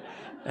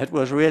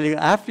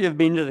 after you've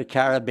been to the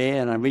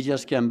Caribbean, and we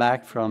just came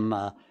back from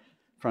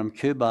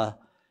Cuba,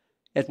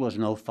 it was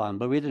no fun,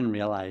 but we didn't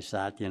realize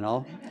that, you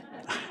know.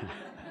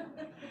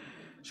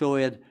 So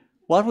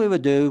what we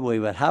would do, we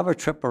would have our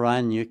trip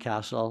around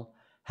Newcastle,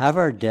 have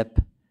our dip,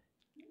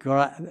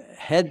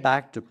 head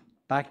back to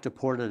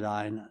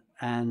Portadown,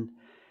 and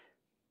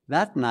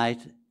that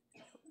night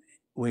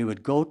we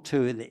would go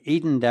to the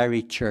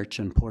Edenderry Church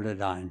in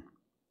Portadown.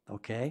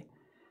 Okay,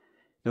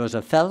 there was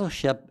a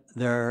fellowship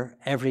there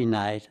every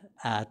night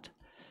at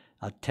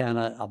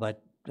about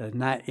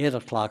 8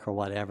 o'clock or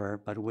whatever,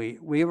 but we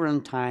were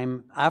in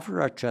time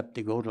after our trip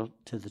to go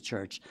to the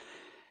church.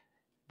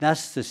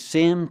 That's the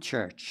same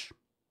church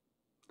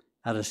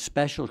at a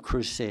special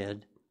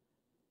crusade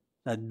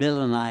that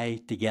Bill and I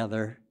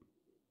together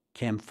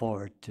came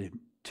forward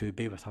to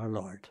be with our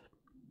Lord.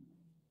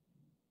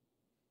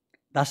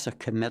 That's a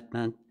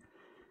commitment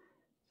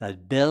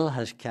that Bill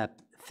has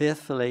kept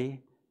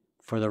faithfully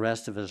for the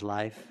rest of his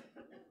life,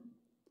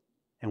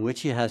 in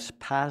which he has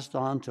passed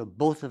on to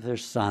both of their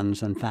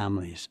sons and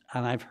families.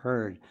 And I've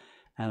heard,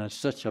 and it's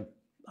such a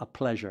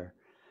pleasure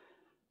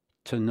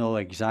to know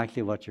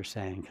exactly what you're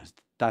saying, because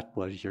that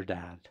was your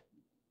dad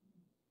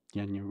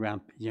and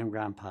your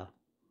grandpa.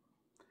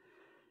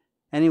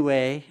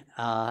 Anyway,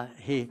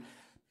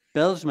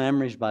 Bill's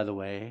memories, by the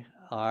way,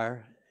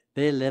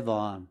 they live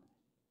on.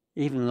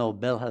 Even though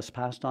Bill has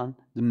passed on,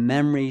 the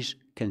memories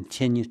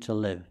continue to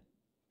live.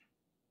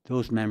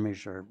 Those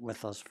memories are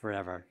with us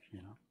forever,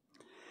 you know.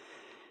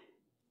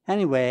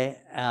 Anyway,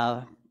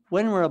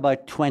 when we were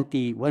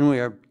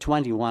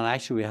 21,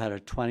 actually we had our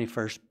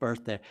 21st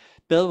birthday.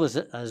 Bill was,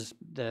 as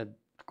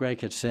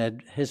Greg had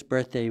said, his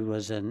birthday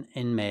was in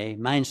May,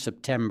 mine's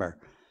September.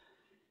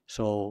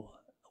 So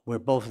we're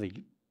both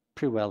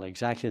pretty well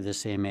exactly the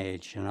same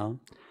age, you know.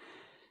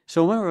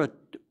 So when we were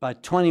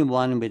about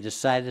 21, we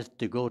decided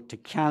to go to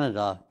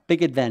Canada,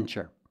 big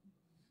adventure.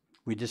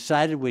 We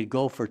decided we'd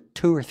go for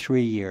 2 or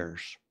 3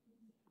 years.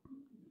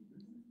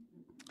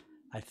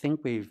 I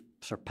think we've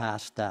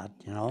surpassed that,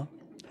 you know.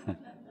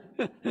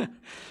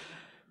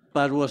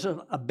 But it was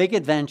a big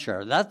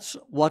adventure. That's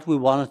what we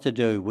wanted to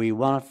do. We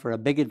wanted for a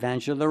big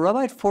adventure. There were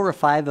about 4 or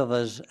 5 of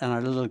us in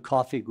our little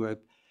coffee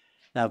group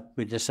that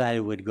we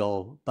decided we'd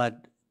go.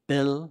 But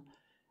Bill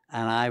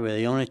and I were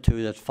the only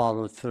 2 that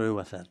followed through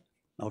with it,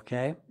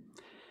 okay?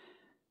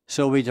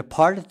 So we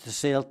departed to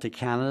sail to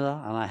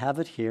Canada, and I have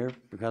it here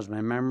because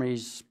my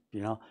memories,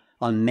 you know,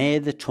 on May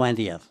the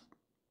 20th,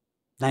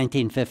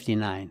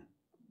 1959.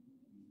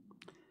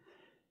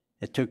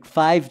 It took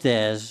 5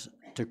 days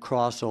to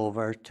cross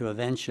over to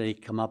eventually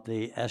come up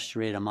the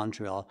estuary to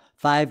Montreal.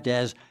 5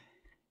 days.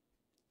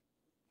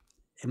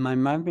 If my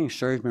memory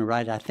serves me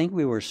right, I think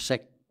we were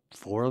sick,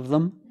 4 of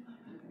them.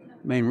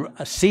 I mean,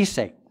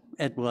 seasick.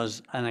 It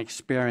was an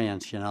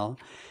experience, you know.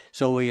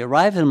 So we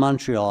arrived in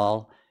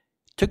Montreal,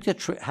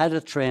 had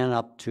a train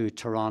up to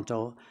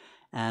Toronto,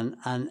 and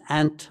an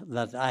aunt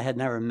that I had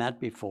never met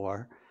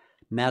before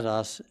met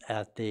us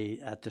at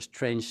this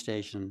train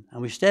station.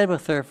 And we stayed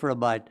with her for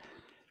about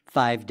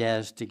 5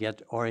 days to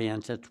get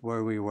oriented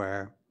where we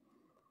were.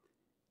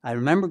 I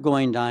remember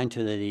going down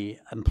to the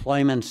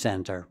employment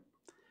center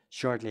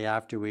shortly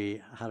after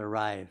we had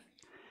arrived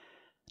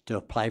to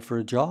apply for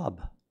a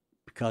job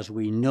because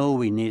we knew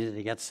we needed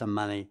to get some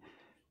money.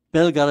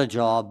 Bill got a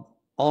job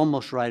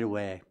almost right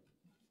away.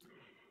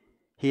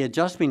 He had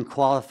just been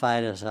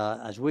qualified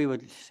as we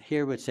would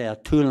say, a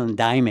tool and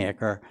die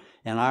maker.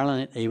 In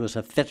Ireland, he was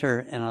a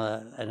fitter in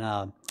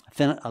a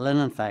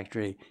linen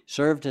factory,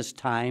 served his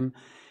time,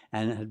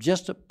 and had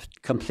just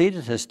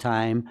completed his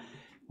time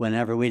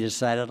whenever we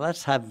decided,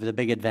 let's have the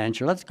big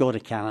adventure, let's go to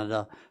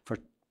Canada for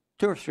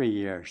 2 or 3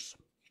 years.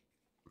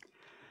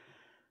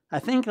 I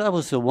think that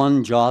was the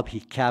one job he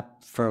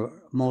kept for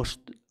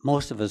most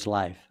of his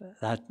life,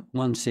 that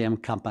one same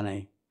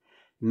company.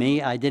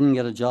 Me, I didn't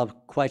get a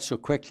job quite so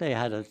quickly. I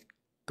had to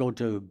go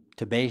to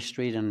Bay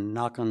Street and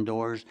knock on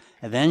doors.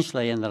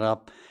 Eventually ended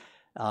up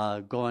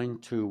going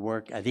to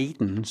work at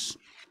Eaton's,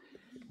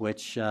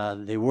 which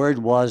the word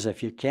was,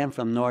 if you came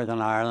from Northern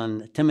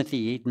Ireland, Timothy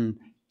Eaton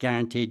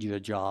guaranteed you a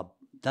job.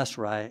 That's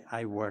where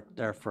I worked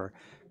there for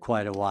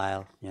quite a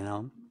while, you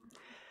know.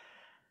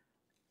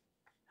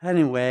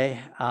 Anyway,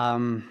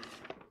 I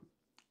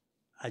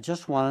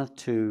just wanted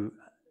to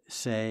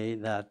say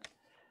that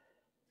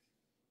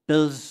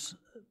Bill's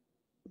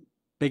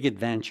big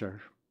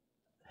adventure,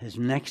 his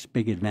next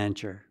big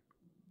adventure,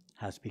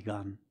 has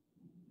begun.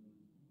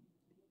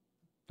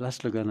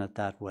 Let's look at it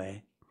that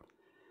way.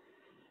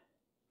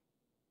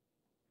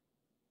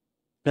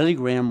 Billy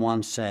Graham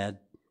once said,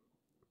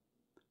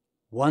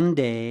 "One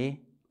day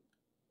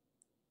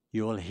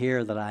you will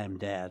hear that I am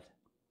dead.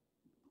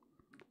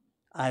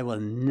 I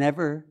will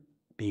never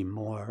be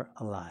more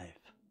alive."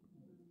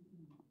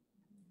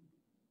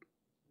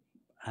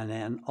 And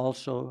then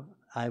also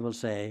I will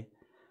say,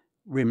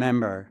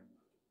 remember,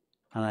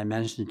 and I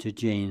mentioned to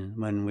Gene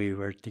when we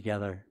were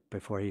together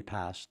before he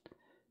passed,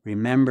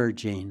 remember,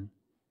 Gene,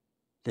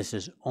 this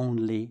is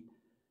only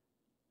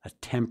a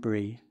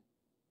temporary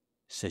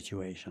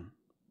situation.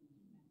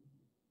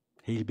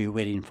 He'll be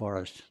waiting for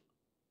us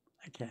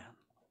again.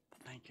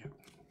 Thank you.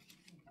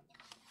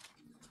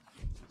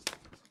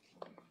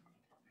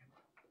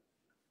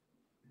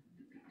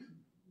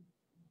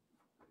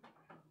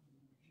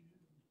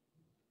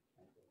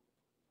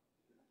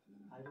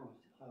 I don't know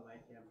how I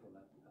came from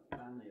a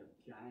family of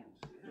giants.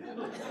 I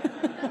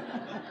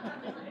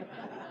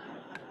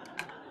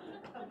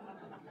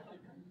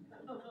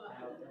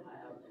have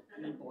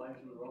 3 boys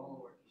and they're all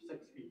over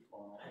 6 feet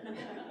tall.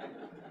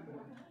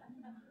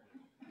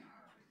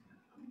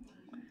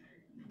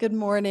 Good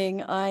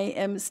morning. I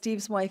am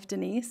Steve's wife,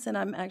 Denise, and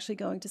I'm actually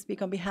going to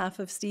speak on behalf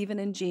of Stephen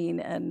and Jean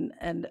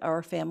and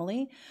our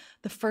family.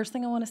 The first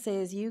thing I want to say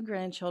is you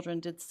grandchildren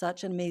did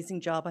such an amazing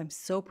job. I'm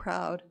so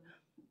proud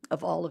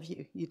of all of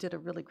you. You did a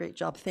really great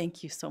job.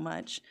 Thank you so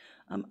much.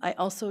 I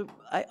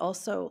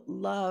also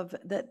love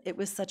that it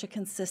was such a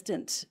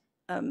consistent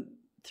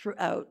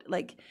throughout.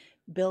 Like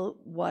Bill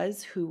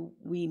was who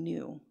we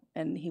knew,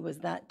 and he was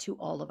that to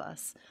all of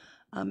us,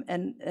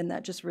 and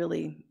that just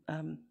really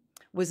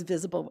was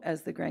visible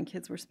as the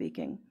grandkids were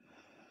speaking.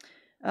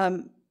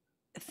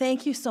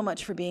 Thank you so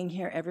much for being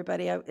here,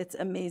 everybody. It's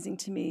amazing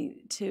to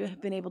me to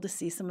have been able to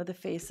see some of the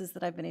faces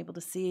that I've been able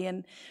to see,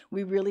 and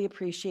we really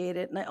appreciate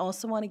it. And I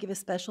also want to give a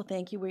special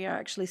thank you. We are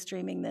actually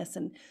streaming this,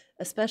 and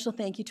a special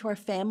thank you to our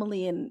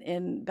family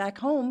in back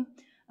home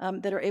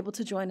that are able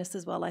to join us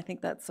as well. I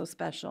think that's so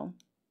special.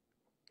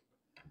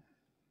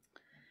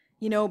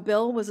 You know,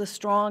 Bill was a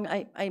strong,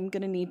 I'm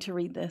going to need to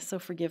read this, so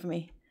forgive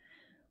me.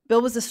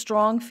 Bill was a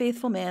strong,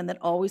 faithful man that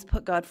always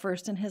put God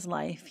first in his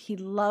life. He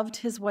loved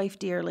his wife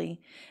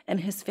dearly, and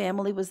his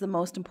family was the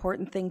most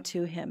important thing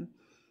to him.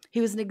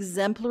 He was an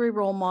exemplary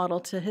role model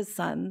to his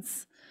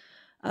sons,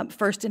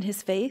 first in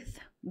his faith,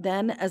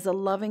 then as a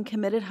loving,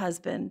 committed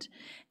husband,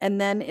 and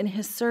then in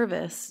his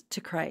service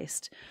to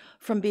Christ.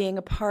 From being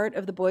a part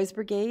of the Boys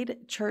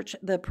Brigade church,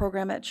 the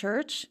program at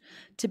church,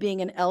 to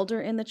being an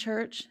elder in the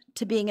church,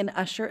 to being an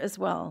usher as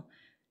well.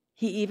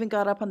 He even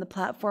got up on the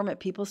platform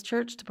at People's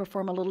Church to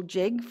perform a little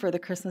jig for the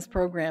Christmas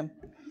program.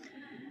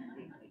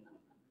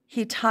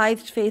 He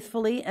tithed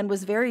faithfully and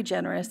was very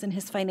generous in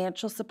his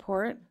financial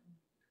support.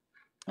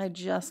 I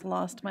just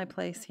lost my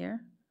place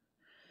here.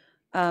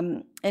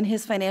 And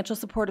his financial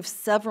support of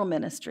several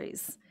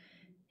ministries.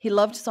 He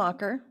loved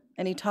soccer,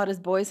 and he taught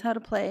his boys how to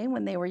play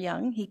when they were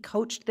young. He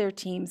coached their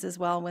teams as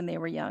well when they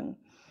were young.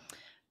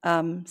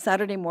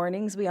 Saturday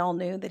mornings, we all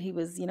knew that he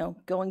was,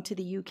 going to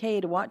the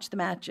UK to watch the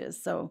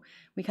matches. So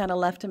we kind of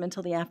left him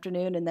until the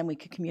afternoon, and then we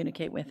could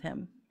communicate with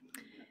him.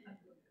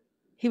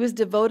 He was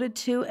devoted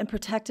to and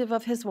protective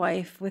of his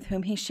wife, with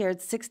whom he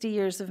shared 60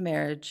 years of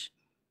marriage.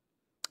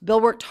 Bill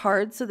worked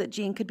hard so that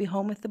Jean could be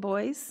home with the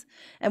boys.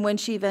 And when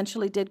she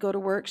eventually did go to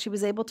work, she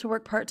was able to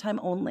work part-time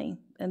only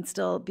and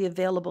still be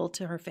available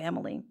to her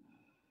family.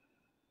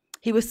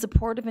 He was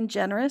supportive and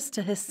generous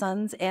to his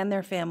sons and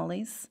their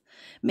families,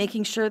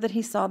 making sure that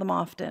he saw them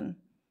often.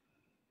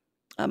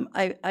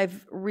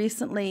 I've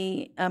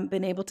recently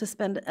been able to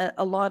spend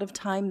a lot of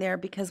time there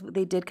because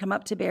they did come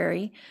up to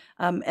Barrie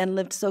and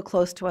lived so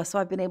close to us. So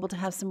I've been able to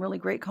have some really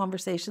great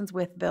conversations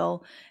with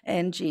Bill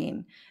and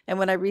Jean. And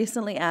when I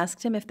recently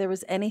asked him if there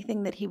was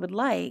anything that he would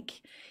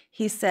like,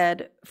 he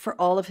said for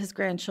all of his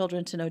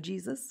grandchildren to know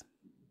Jesus.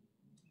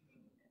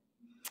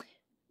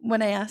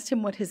 When I asked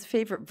him what his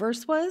favorite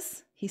verse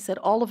was, he said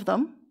all of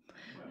them.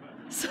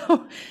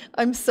 So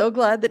I'm so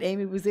glad that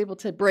Amy was able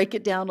to break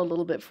it down a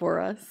little bit for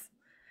us.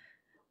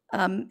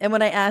 And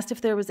when I asked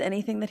if there was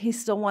anything that he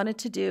still wanted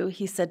to do,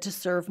 he said to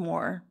serve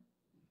more.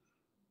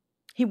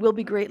 He will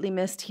be greatly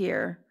missed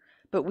here,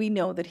 but we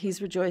know that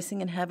he's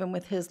rejoicing in heaven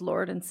with his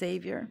Lord and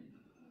Savior.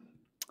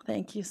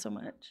 Thank you so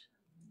much.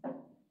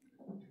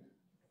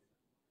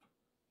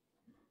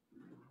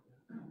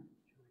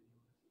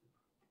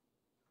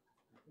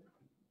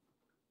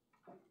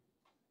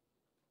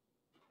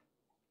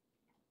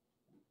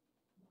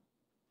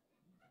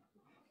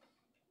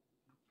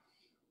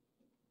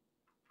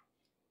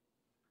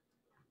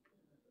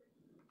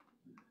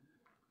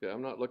 Yeah,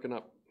 I'm not looking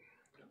up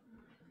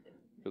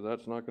because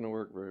that's not going to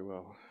work very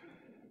well.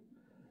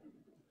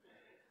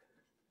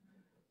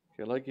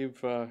 Okay, like you've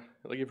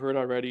heard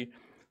already,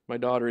 my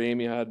daughter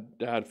Amy had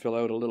Dad fill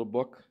out a little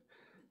book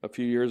a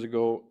few years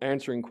ago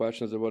answering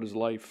questions about his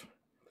life,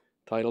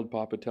 titled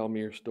 "Papa, Tell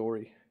Me Your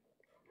Story."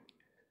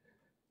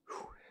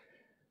 Whew.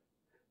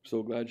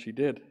 So glad she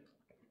did.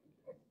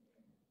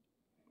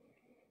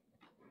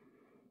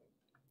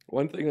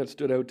 One thing that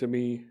stood out to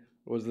me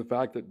was the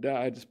fact that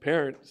Dad's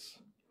parents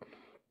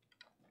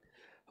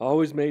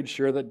always made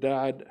sure that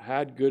Dad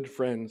had good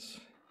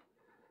friends,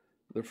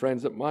 the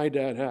friends that my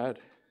dad had,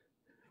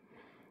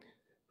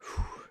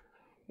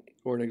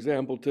 or an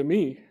example to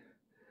me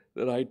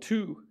that I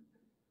too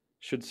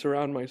should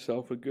surround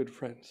myself with good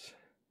friends.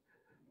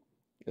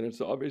 And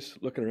it's obvious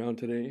looking around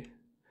today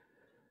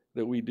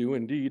that we do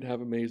indeed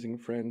have amazing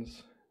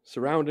friends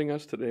surrounding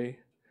us today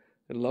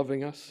and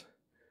loving us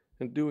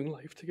and doing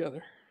life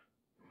together.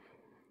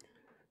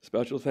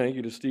 Special thank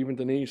you to Steve and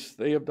Denise.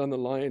 They have done the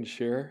lion's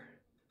share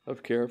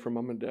of care for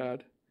Mom and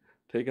Dad,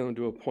 taking them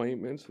to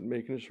appointments and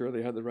making sure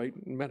they had the right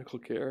medical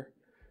care,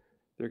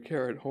 their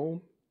care at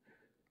home,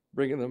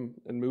 bringing them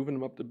and moving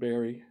them up to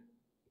Barrie,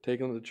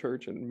 taking them to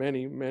church, and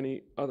many,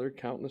 many other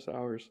countless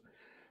hours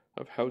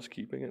of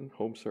housekeeping and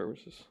home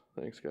services.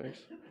 Thanks, guys.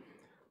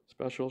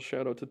 Special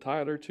shout out to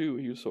Tyler, too.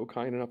 He was so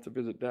kind enough to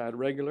visit Dad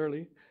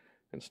regularly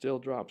and still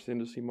drops in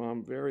to see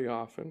Mom very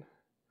often.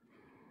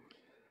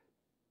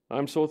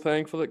 I'm so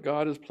thankful that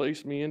God has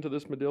placed me into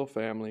this Madill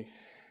family.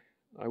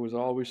 I was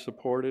always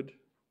supported,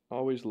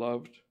 always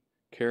loved,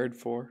 cared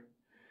for,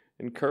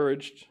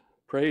 encouraged,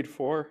 prayed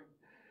for,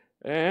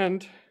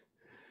 and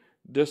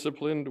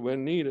disciplined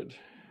when needed.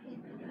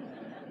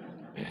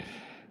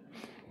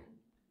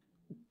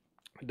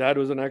 Dad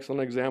was an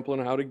excellent example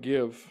on how to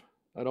give.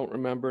 I don't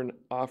remember an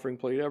offering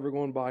plate ever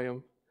going by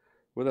him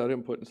without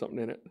him putting something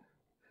in it.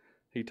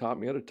 He taught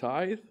me how to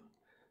tithe,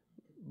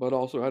 but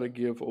also how to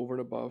give over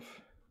and above.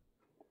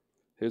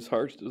 His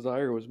heart's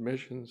desire was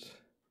missions.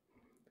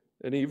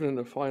 And even in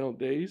the final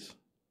days,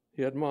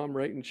 he had Mom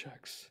writing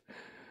checks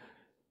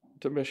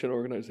to mission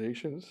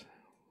organizations.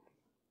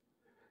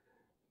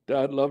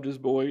 Dad loved his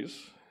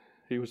boys.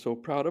 He was so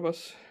proud of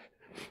us.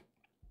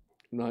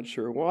 Not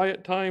sure why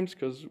at times,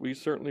 because we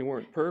certainly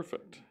weren't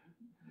perfect.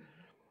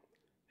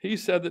 He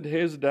said that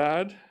his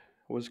dad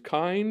was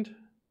kind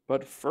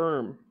but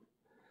firm.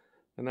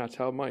 And that's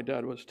how my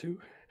dad was too.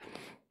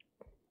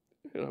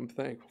 And I'm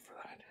thankful for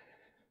that.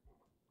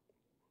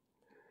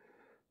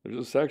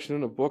 There's a section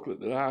in a booklet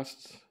that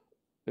asks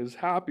his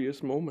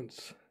happiest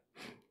moments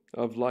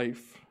of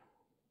life.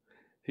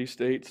 He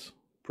states,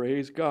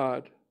 "Praise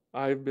God,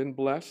 I've been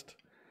blessed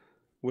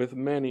with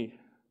many."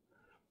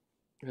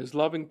 His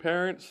loving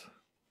parents,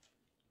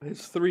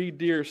 his 3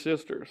 dear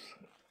sisters,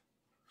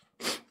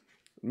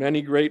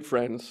 many great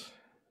friends.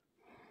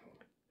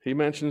 He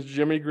mentions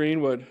Jimmy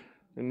Greenwood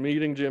and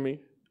meeting Jimmy,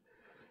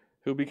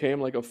 who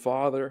became like a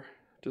father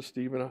to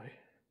Steve and I.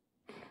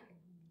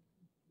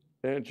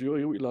 Aunt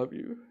Julia, we love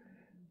you.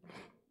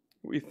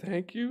 We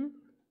thank you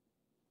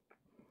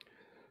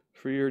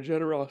for your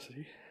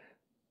generosity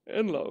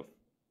and love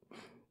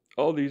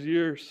all these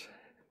years.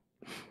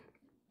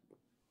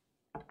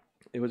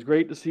 It was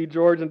great to see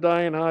George and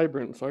Diane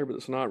Hybern. Sorry about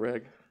the snot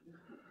rag.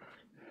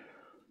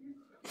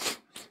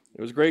 It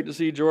was great to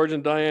see George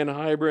and Diane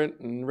Hybern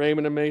and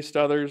Raymond and May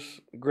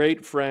Stothers,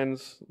 great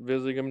friends,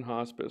 visiting him in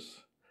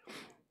hospice.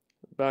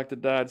 Back to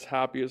Dad's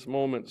happiest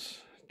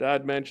moments.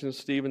 Dad mentions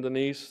Steve and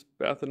Denise,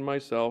 Beth and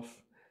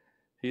myself.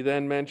 He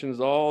then mentions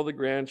all the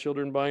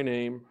grandchildren by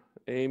name,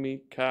 Amy,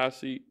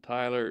 Cassie,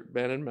 Tyler,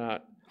 Ben, and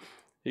Matt.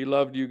 He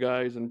loved you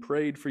guys and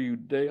prayed for you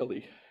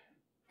daily.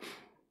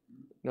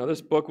 Now,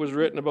 this book was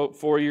written about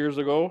 4 years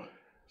ago,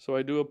 so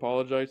I do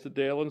apologize to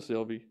Dale and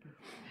Sylvie.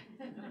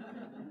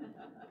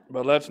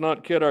 But let's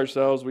not kid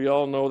ourselves. We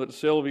all know that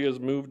Sylvie has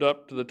moved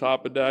up to the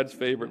top of Dad's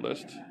favorite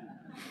list.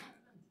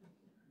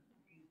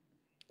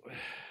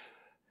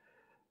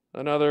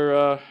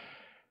 Another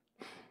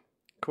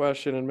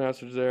question and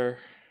message there.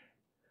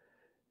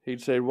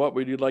 He'd say, "What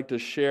would you like to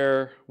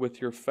share with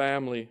your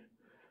family?"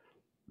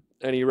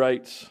 And he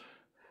writes,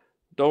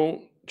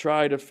 "Don't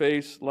try to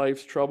face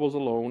life's troubles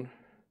alone.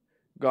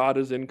 God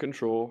is in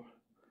control.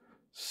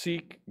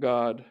 Seek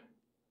God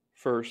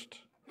first.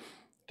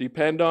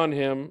 Depend on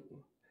Him.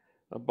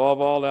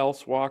 Above all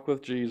else, walk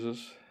with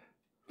Jesus.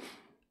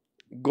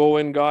 Go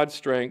in God's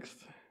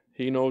strength.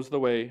 He knows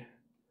the way.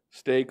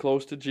 Stay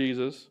close to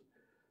Jesus.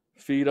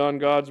 Feed on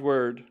God's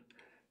word.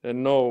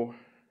 And know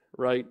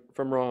right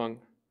from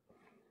wrong."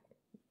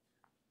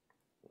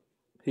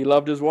 He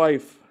loved his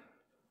wife.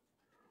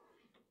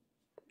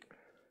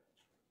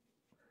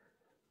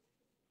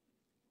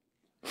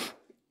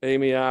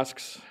 Amy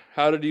asks,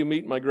 "How did you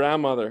meet my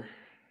grandmother?"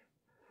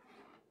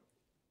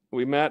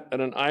 We met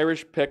at an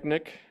Irish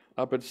picnic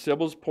up at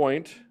Sybil's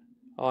Point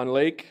on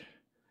Lake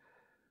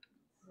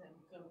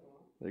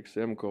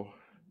Simcoe.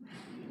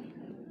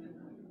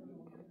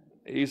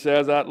 He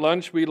says, "At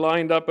lunch we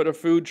lined up at a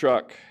food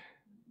truck.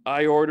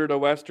 I ordered a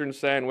Western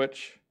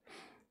sandwich.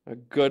 A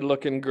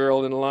good-looking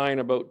girl in line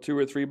about 2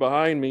 or 3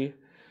 behind me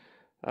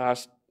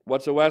asked,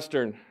 'What's a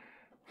Western?'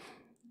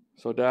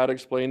 So Dad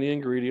explained the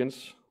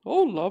ingredients.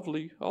 'Oh,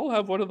 lovely. I'll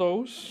have one of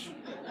those.'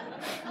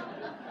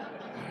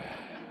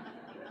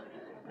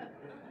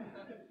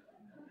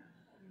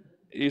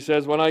 He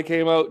says, when I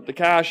came out to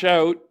cash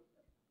out,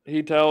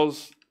 he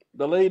tells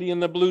the lady in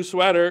the blue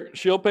sweater,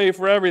 she'll pay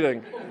for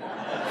everything.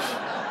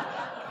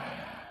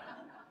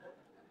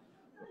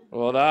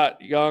 Well, that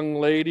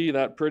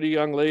pretty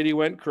young lady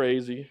went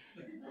crazy.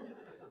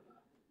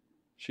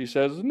 She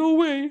says, 'No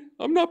way,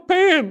 I'm not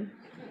paying.'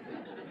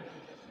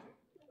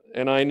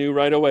 And I knew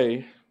right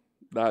away,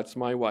 that's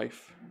my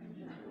wife.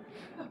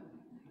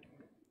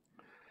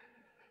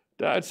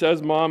 Dad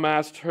says Mom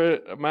asked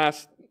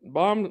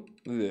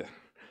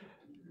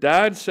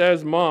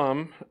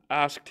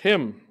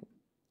him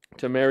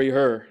to marry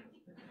her.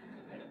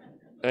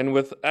 And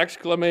with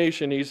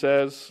exclamation, he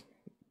says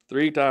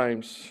 3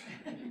 times.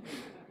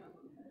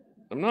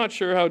 I'm not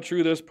sure how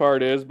true this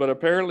part is, but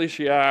apparently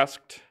she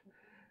asked,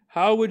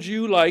 'How would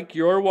you like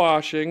your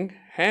washing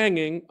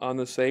hanging on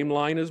the same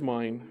line as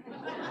mine?'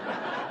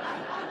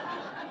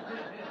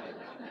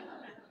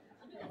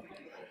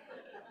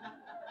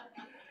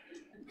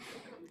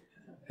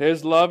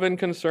 His love and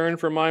concern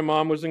for my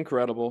mom was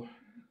incredible.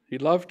 He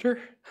loved her.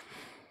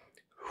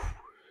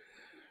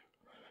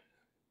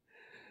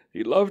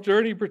 He loved her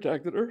and he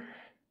protected her.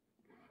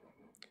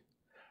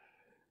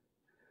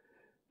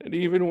 And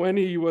even when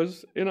he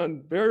was in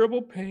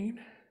unbearable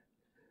pain,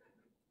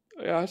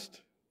 I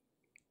asked,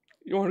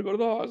 'You want to go to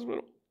the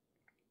hospital?'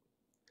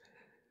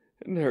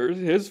 And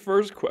his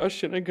first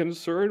question and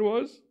concern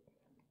was,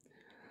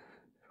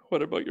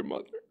 What about your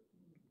mother?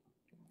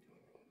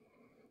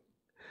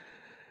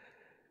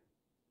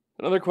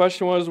 Another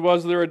question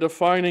was there a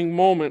defining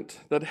moment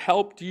that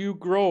helped you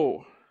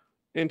grow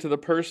into the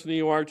person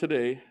you are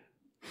today?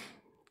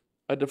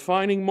 A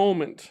defining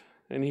moment,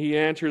 and he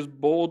answers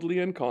boldly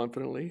and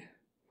confidently,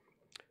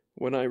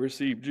 when I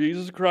received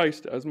Jesus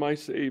Christ as my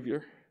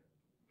Savior.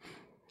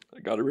 I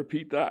got to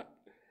repeat that.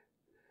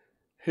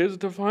 His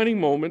defining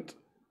moment,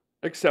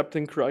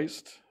 accepting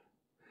Christ.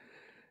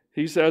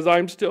 He says,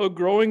 I'm still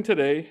growing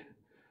today,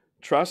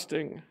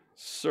 trusting,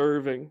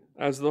 serving,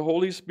 as the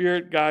Holy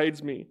Spirit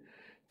guides me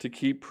to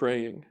keep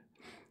praying,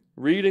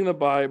 reading the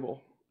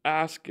Bible,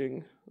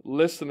 asking,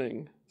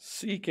 listening,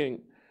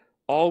 seeking,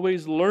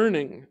 always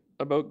learning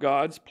about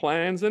God's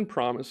plans and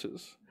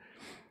promises.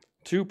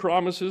 2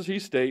 promises he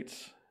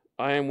states,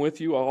 I am with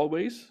you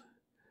always,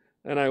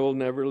 and I will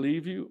never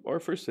leave you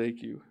or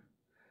forsake you.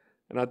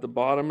 And at the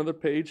bottom of the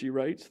page he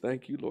writes,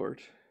 thank you,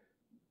 Lord.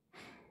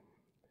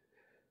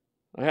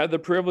 I had the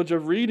privilege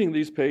of reading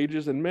these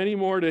pages and many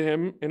more to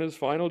him in his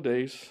final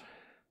days.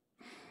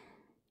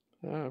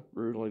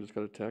 Brutal, I just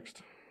got a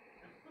text.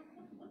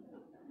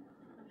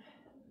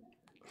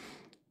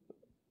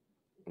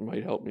 It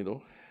might help me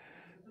though.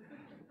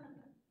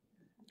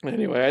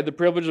 Anyway, I had the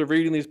privilege of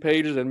reading these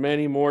pages and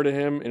many more to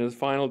him in his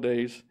final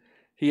days.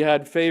 He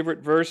had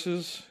favorite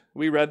verses.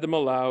 We read them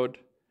aloud.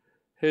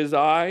 His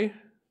eye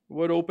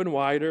would open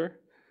wider.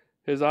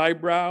 His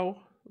eyebrow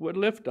would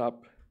lift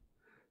up.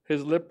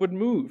 His lip would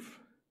move.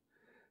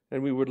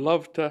 And we would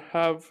love to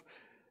have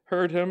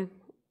heard him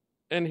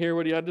and hear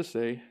what he had to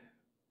say.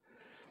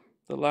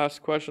 The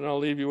last question I'll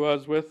leave you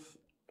was with,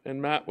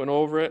 and Matt went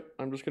over it.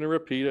 I'm just going to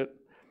repeat it.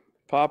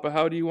 Papa,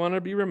 how do you want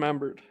to be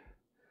remembered?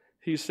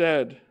 He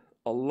said,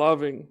 a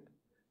loving,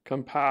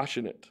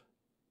 compassionate,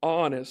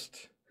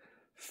 honest,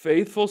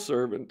 faithful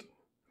servant,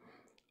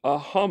 a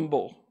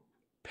humble,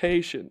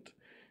 patient,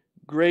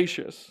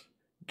 gracious,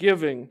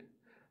 giving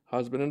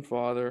husband and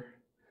father.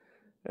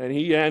 And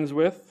he ends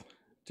with,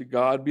 to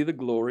God be the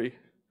glory.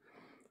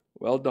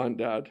 Well done,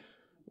 Dad.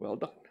 Well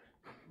done.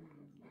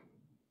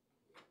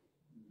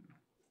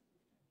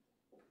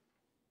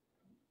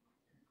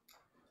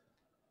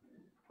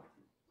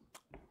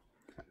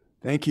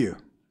 Thank you.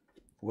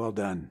 Well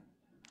done.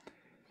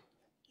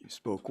 You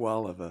spoke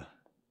well of a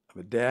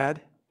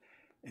dad,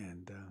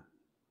 and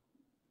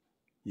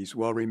he's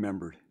well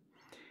remembered.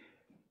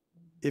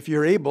 If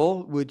you're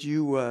able, would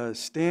you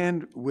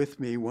stand with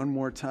me one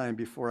more time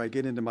before I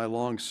get into my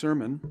long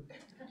sermon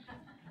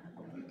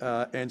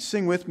and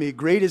sing with me,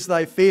 Great is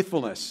Thy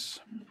Faithfulness.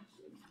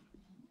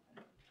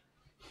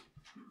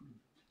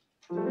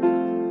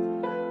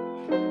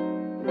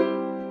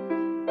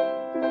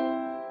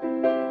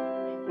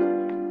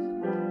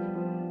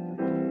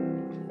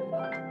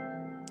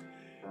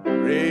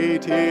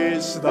 Great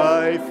is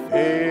thy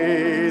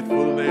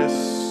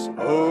faithfulness,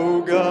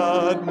 O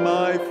God,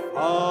 my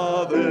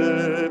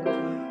Father.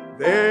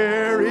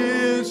 There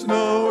is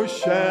no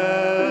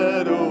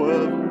shadow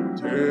of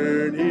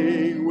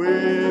turning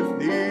with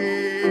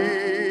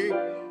thee.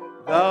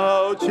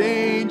 Thou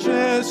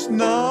changest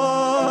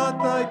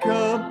not, thy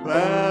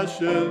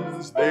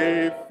compassions,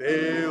 they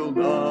fail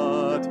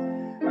not.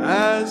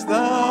 As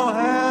thou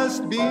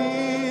hast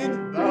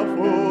been, thou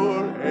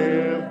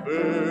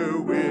forever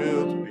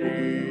wilt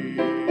be.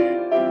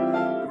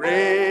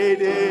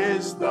 Great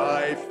is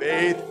thy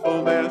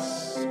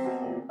faithfulness,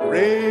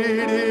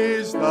 great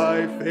is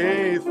thy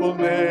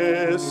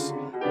faithfulness.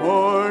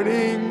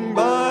 Morning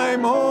by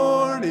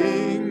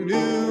morning,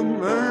 new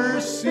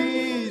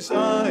mercies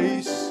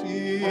I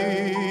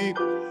see.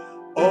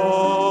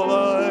 All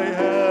I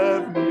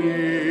have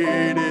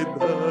needed,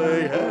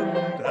 thy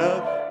hand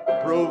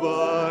hath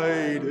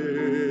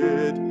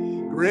provided.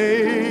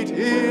 Great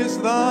is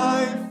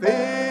thy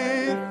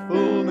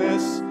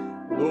faithfulness,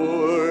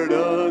 Lord,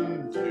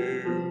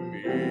 unto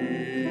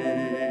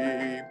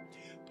me.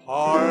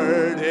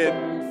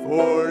 Pardon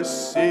for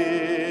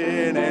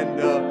sin and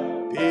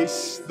a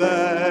peace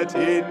that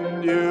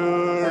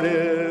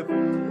endureth,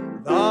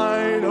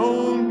 thine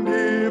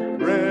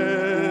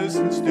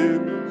omnipresence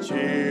to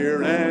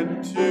cheer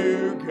and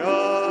to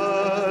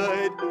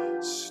guide,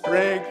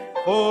 strength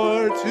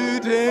for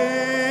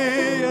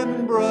today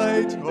and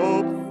bright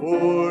hope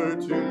for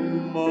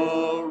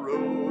tomorrow.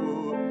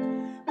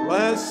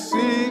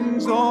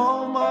 Blessings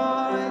all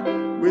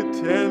mine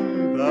with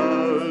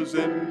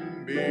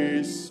 10,000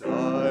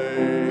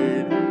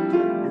 beside.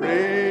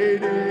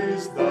 Great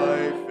is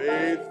thy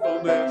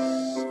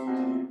faithfulness,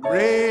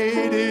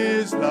 great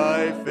is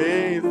thy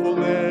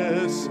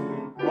faithfulness.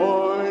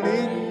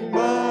 Morning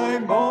by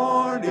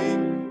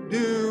morning,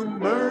 new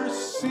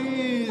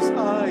mercies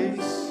I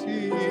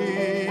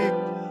see.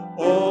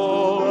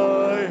 All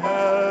I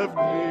have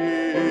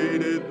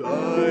needed,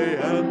 thy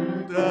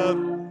hand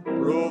hath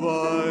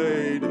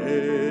provided.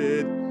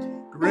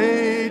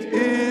 Great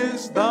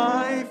is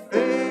thy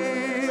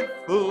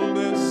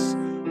faithfulness,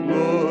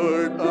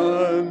 Lord,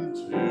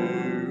 unto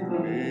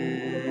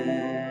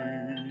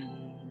me.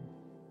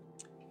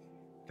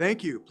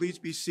 Thank you. Please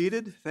be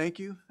seated. Thank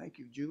you. Thank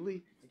you,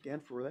 Julie, again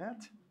for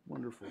that.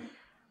 Wonderful.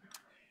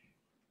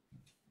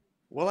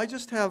 Well, I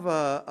just have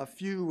a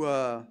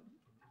few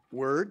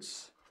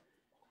words.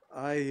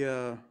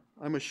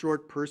 I'm a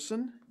short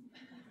person,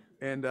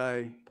 and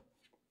I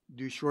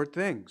do short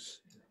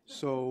things.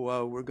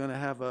 So we're going to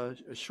have a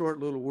short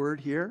little word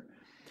here.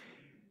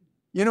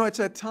 You know, it's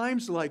at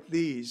times like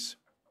these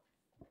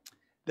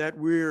that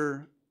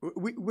we're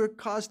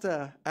caused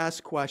to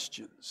ask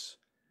questions.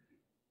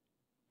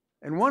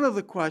 And one of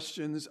the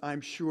questions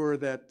I'm sure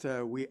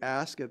that we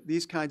ask at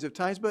these kinds of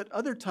times, but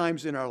other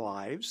times in our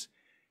lives,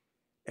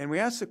 and we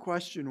ask the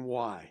question,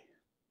 why?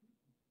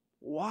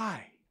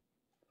 Why?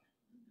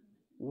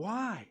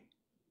 Why?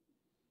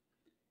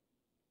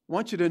 I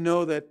want you to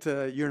know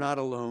that you're not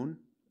alone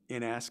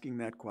in asking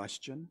that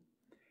question.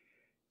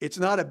 It's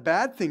not a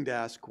bad thing to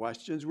ask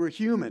questions. We're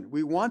human.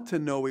 We want to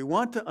know. We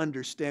want to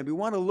understand. We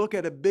want to look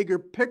at a bigger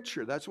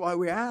picture. That's why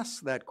we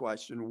ask that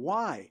question.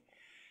 Why?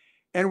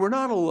 And we're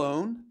not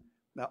alone.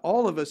 Now,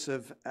 all of us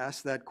have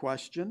asked that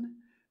question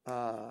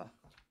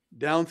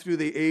down through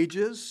the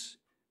ages,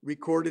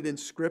 recorded in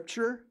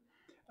Scripture.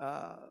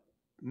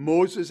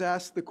 Moses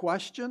asked the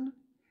question,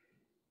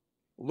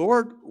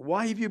 Lord,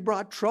 why have you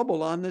brought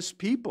trouble on this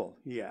people?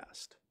 He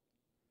asked.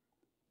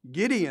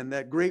 Gideon,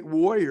 that great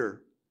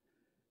warrior,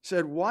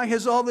 said, why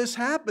has all this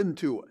happened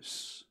to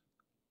us?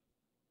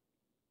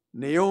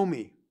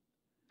 Naomi,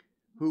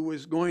 who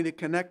was going to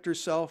connect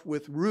herself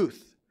with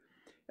Ruth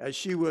as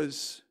she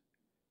was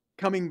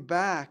coming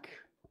back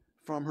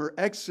from her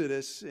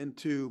exodus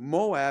into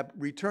Moab,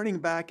 returning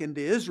back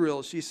into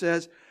Israel, she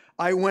says,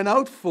 I went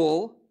out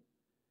full,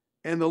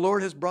 and the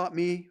Lord has brought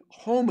me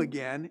home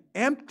again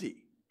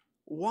empty.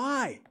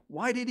 Why?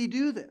 Why did he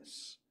do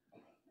this?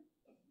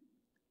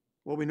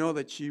 Well, we know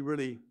that she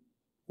really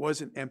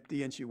wasn't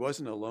empty and she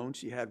wasn't alone.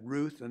 She had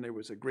Ruth, and there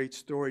was a great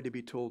story to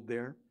be told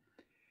there.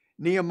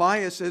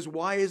 Nehemiah says,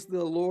 why is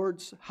the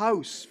Lord's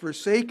house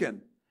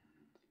forsaken?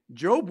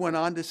 Job went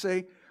on to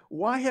say,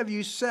 why have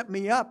you set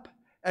me up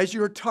as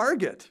your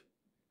target?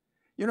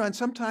 You know, and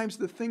sometimes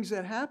the things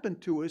that happen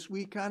to us,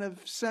 we kind of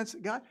sense,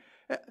 God,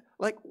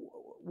 like,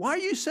 why are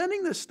you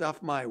sending this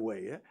stuff my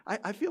way?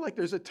 I feel like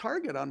there's a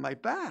target on my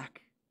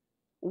back.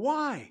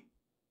 Why?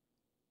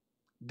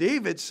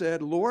 David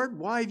said, Lord,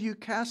 why have you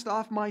cast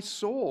off my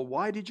soul?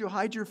 Why did you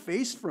hide your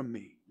face from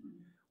me?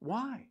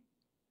 Why?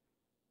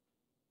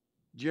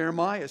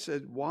 Jeremiah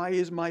said, why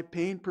is my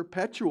pain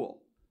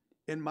perpetual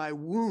and my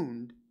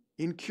wound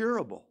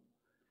incurable?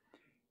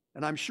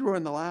 And I'm sure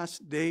in the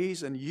last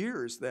days and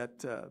years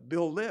that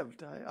Bill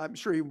lived, I'm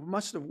sure he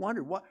must have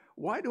wondered,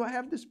 why do I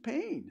have this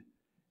pain?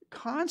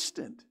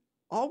 Constant,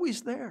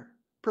 always there,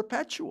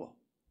 perpetual.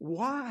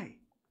 Why?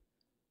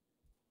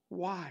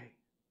 Why?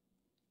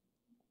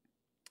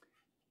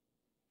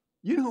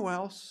 You know who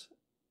else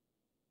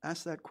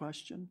asked that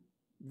question?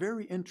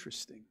 Very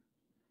interesting.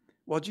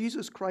 While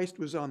Jesus Christ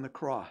was on the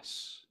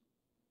cross,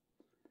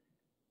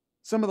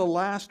 some of the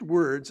last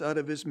words out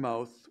of his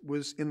mouth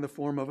was in the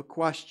form of a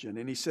question.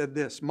 And he said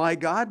this, my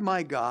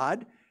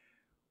God,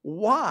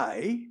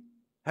 why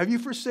have you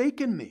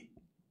forsaken me?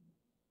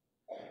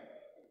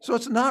 So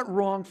it's not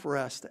wrong for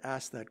us to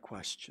ask that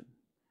question.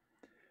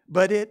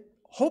 But it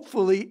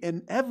hopefully,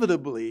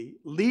 inevitably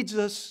leads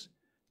us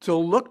to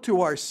look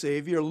to our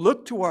Savior,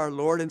 look to our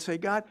Lord and say,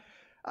 God,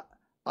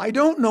 I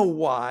don't know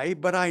why,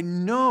 but I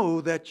know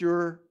that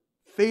your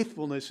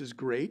faithfulness is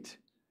great,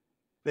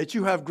 that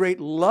you have great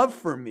love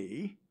for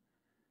me,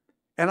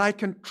 and I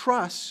can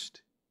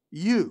trust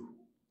you.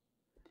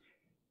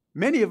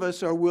 Many of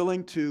us are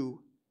willing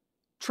to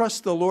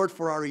trust the Lord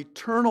for our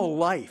eternal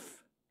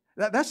life.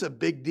 That's a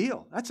big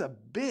deal. That's a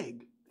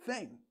big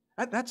thing.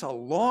 That's a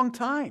long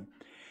time.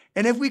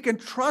 And if we can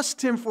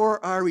trust him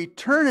for our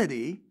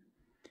eternity,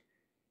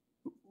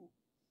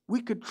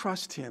 we could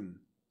trust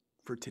him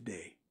for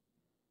today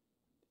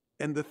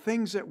and the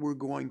things that we're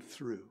going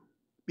through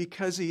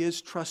because he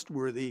is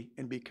trustworthy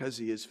and because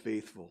he is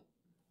faithful.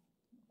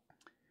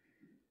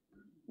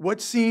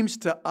 What seems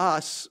to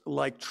us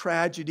like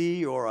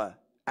tragedy or an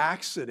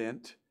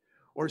accident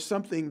or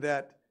something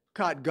that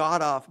caught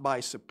God off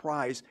by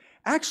surprise,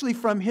 actually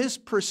from his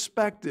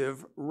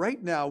perspective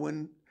right now,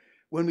 when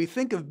we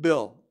think of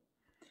Bill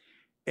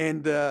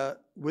and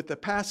with the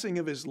passing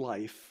of his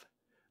life,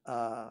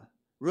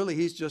 really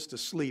he's just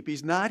asleep.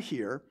 He's not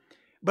here.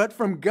 But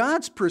from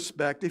God's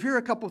perspective, here are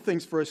a couple of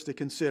things for us to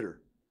consider.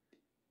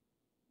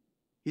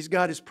 He's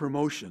got his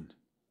promotion.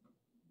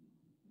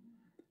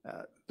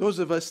 Those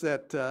of us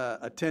that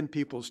attend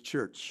People's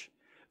Church,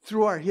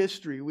 through our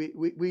history,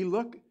 we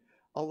look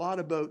a lot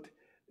about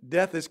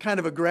death as kind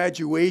of a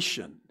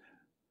graduation.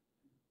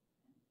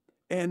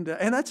 And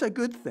that's a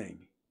good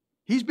thing.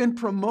 He's been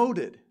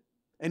promoted,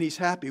 and he's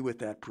happy with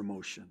that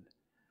promotion.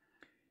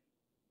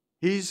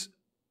 He's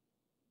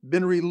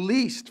been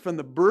released from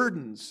the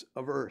burdens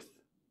of earth.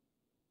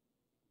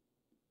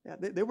 Yeah,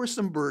 there were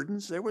some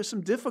burdens, there were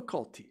some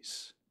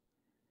difficulties.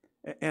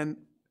 And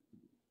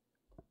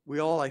we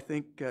all, I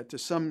think, to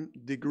some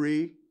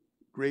degree,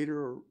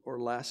 greater or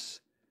less,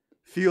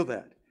 feel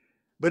that.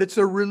 But it's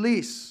a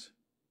release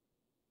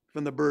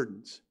from the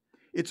burdens.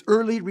 it's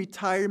early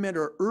retirement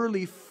or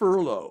early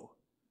furlough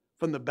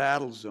from the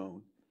battle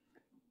zone.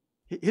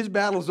 His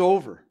battle's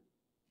over.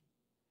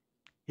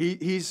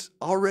 He's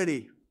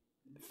already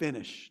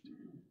finished.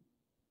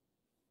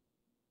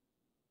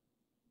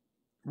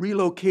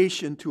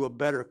 Relocation to a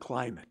better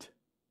climate.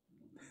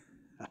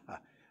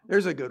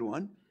 There's a good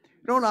one.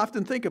 We don't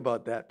often think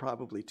about that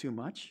probably too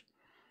much.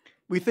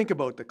 We think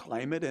about the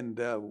climate and,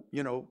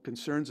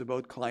 concerns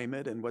about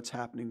climate and what's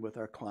happening with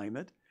our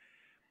climate.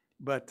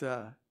 But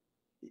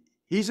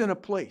he's in a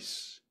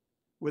place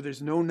where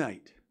there's no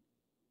night,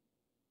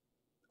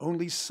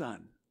 only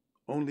sun,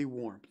 only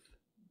warmth.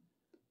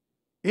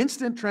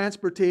 Instant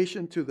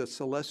transportation to the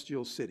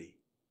celestial city.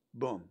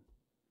 Boom.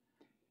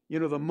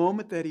 The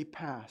moment that he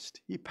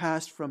passed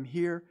from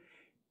here,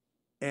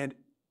 and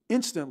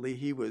instantly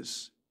he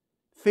was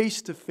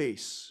face to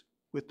face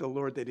with the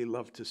Lord that he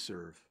loved to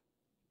serve.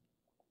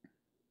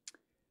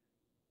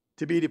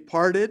 To be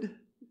departed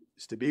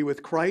is to be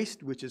with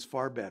Christ, which is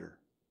far better.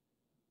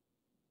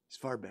 It's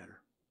far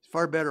better. It's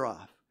far better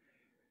off.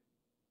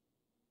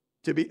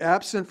 To be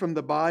absent from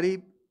the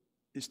body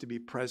is to be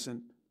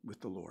present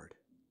with the Lord.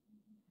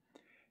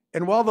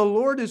 And while the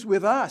Lord is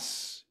with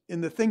us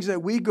in the things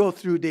that we go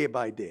through day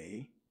by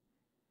day,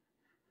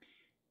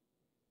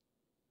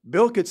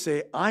 Bill could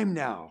say, I'm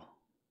now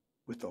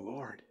with the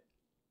Lord.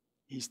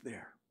 He's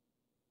there.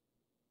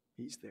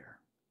 He's there.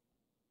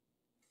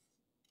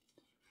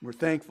 We're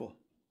thankful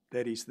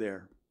that he's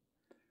there.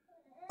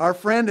 Our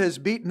friend has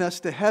beaten us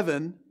to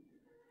heaven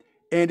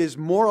and is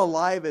more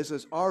alive, as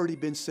has already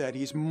been said.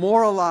 He's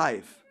more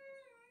alive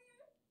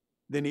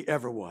than he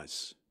ever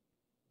was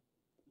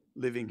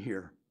living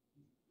here.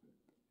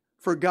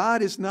 For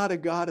God is not a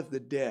God of the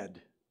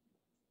dead.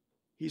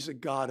 He's a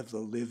God of the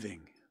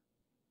living.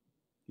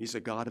 He's a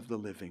God of the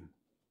living.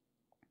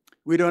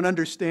 We don't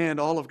understand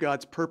all of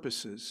God's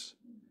purposes,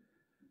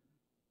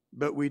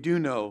 but we do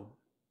know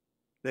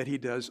that he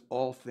does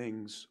all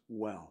things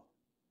well.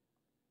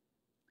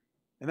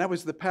 And that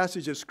was the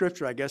passage of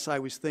Scripture I guess I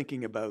was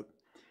thinking about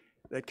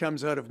that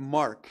comes out of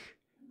Mark.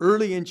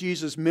 Early in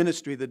Jesus'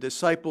 ministry, the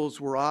disciples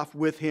were off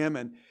with him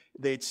and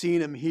they'd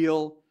seen him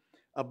heal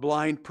a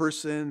blind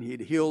person.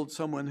 He'd healed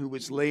someone who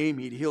was lame.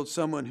 He'd healed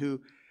someone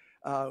who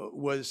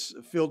was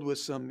filled with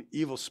some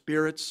evil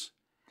spirits.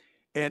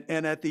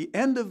 And at the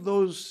end of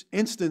those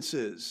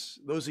instances,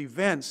 those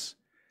events,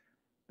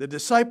 the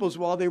disciples,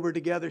 while they were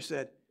together,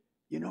 said,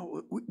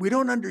 we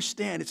don't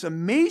understand. It's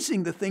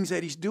amazing the things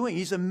that he's doing.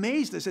 He's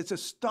amazed us. It's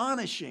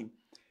astonishing.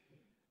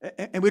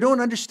 And we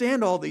don't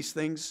understand all these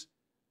things,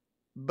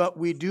 but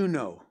we do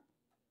know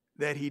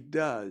that he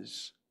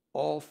does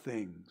all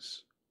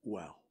things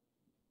well.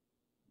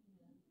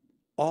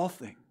 All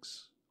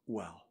things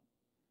well.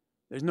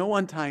 There's no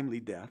untimely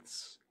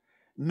deaths,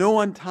 no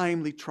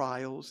untimely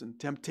trials and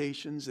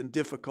temptations and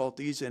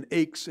difficulties and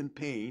aches and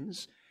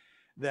pains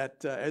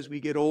that as we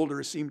get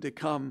older seem to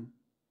come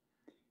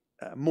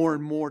more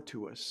and more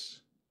to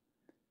us.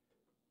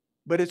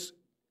 But it's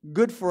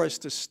good for us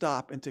to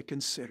stop and to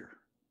consider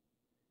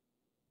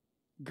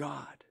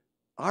God,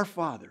 our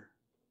Father,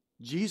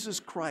 Jesus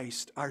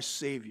Christ, our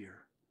Savior.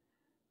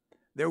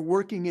 They're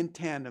working in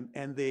tandem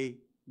and they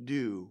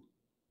do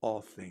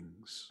all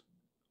things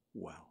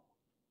well.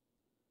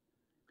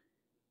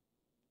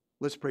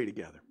 Let's pray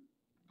together.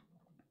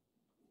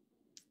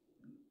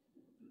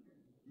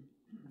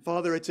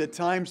 Father, it's at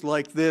times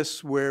like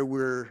this where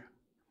we're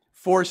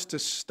forced to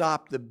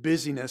stop the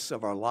busyness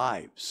of our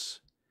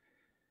lives.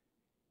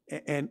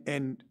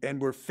 And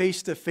we're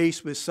face to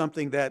face with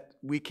something that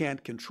we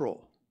can't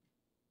control.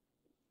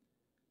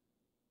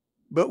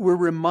 But we're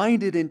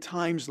reminded in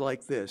times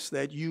like this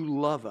that you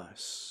love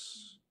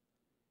us.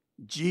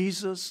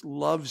 Jesus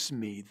loves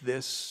me,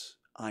 this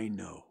I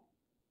know.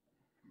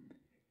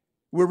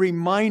 We're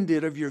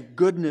reminded of your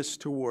goodness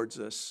towards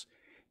us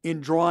in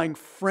drawing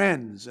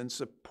friends and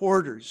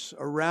supporters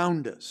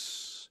around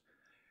us.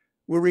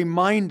 We're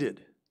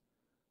reminded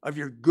of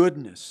your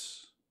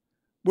goodness.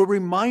 We're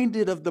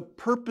reminded of the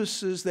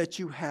purposes that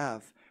you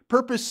have,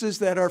 purposes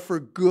that are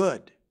for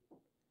good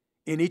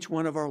in each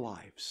one of our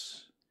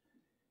lives.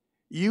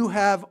 You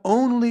have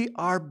only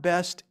our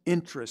best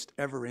interest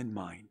ever in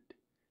mind,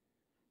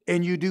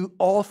 and you do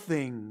all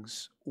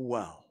things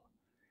well.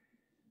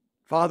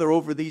 Father,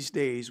 over these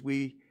days,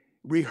 we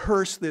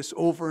rehearse this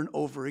over and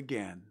over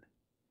again.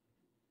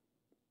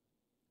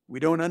 We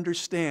don't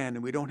understand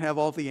and we don't have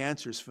all the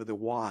answers for the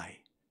why,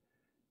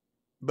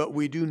 but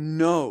we do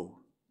know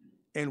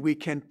and we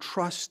can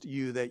trust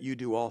you that you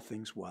do all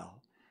things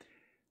well.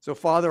 So,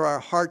 Father, our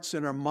hearts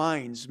and our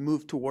minds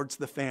move towards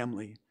the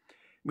family.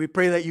 We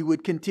pray that you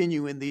would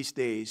continue in these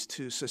days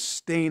to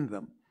sustain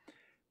them,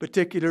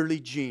 particularly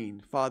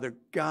Jean. Father,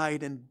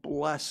 guide and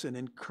bless and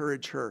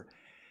encourage her.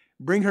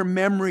 Bring her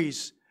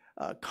memories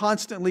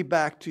constantly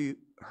back to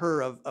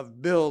her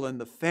of Bill and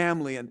the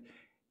family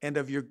and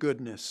of your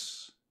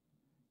goodness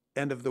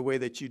and of the way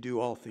that you do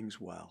all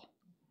things well.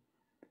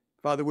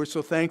 Father, we're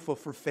so thankful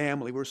for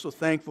family. We're so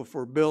thankful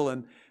for Bill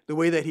and the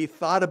way that he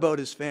thought about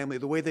his family,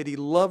 the way that he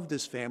loved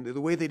his family,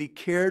 the way that he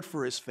cared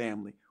for his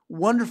family.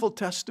 Wonderful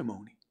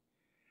testimony.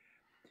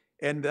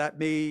 And that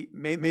may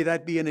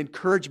that be an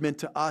encouragement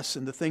to us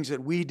in the things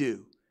that we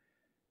do,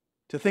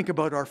 to think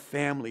about our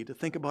family, to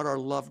think about our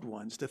loved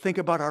ones, to think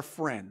about our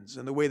friends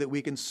and the way that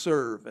we can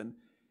serve and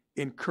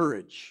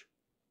encourage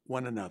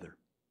one another.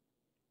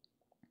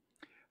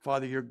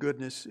 Father, your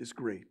goodness is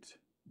great.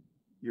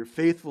 Your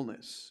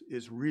faithfulness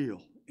is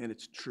real and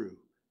it's true.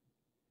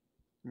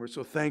 And we're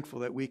so thankful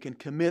that we can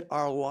commit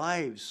our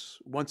lives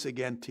once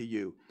again to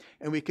you.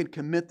 And we can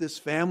commit this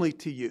family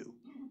to you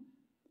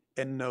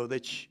and know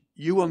that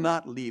you will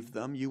not leave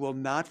them. You will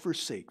not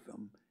forsake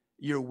them.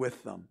 You're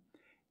with them.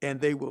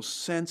 And they will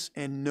sense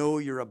and know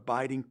your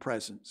abiding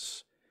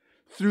presence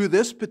through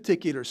this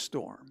particular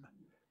storm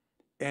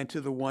and to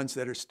the ones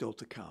that are still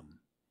to come.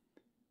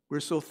 We're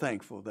so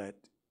thankful that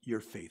you're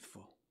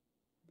faithful.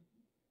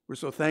 We're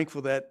so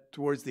thankful that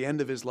towards the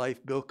end of his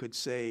life, Bill could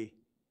say,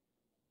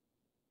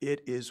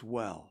 "It is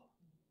well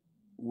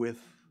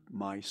with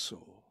my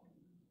soul."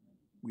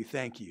 We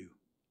thank you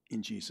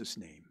in Jesus'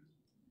 name.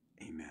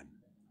 Amen.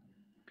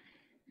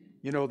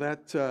 You know,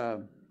 that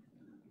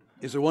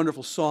is a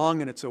wonderful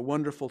song and it's a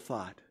wonderful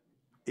thought.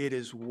 It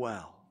is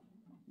well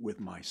with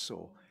my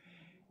soul.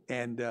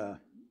 And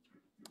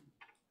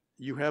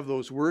you have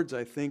those words,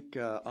 I think,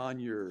 on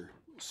your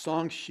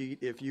song sheet.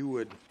 If you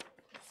would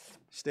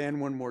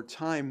stand one more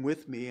time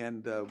with me,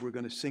 and we're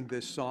going to sing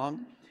this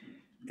song.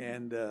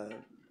 And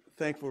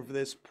thankful for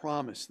this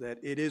promise that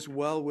it is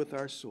well with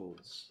our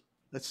souls.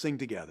 Let's sing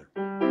together.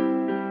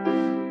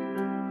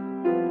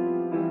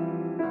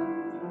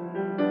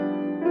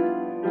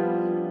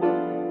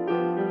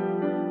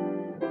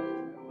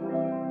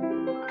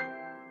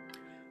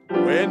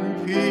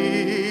 When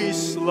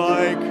peace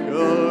like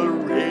a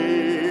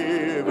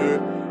river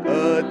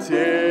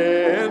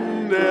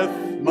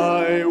attendeth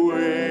my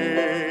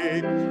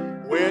way,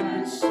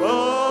 when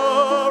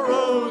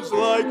sorrows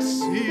like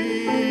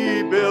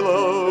sea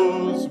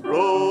billows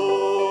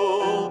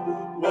roll,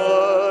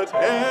 whatever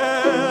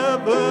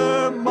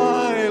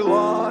my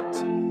lot,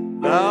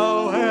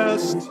 thou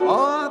hast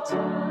taught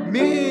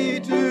me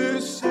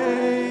to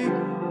say,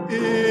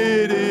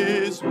 it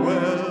is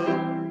well,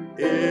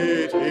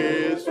 it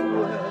is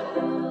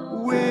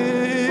well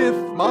with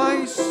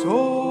my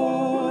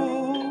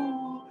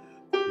soul,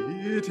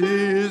 it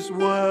is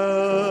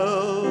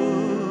well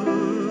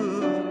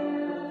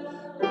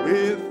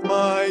with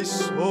my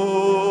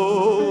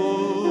soul,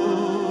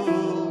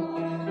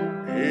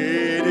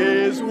 it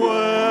is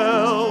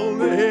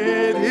well,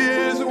 it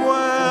is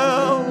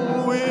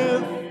well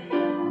with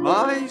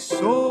my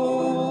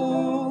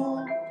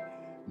soul.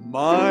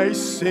 My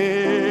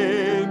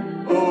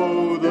sin,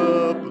 oh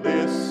the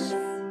bliss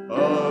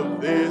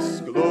of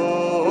this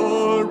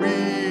glorious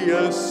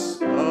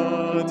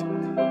thought,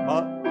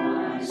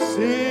 my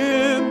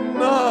sin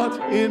not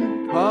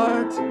in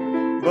part,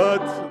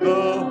 but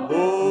the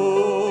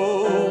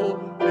whole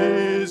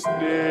is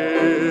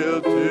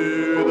nailed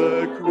to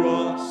the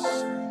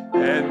cross,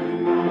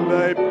 and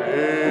I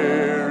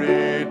bear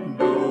it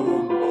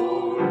no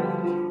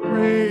more.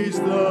 Praise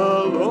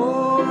the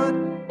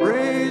Lord,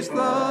 praise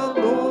the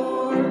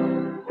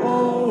Lord,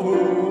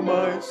 oh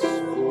my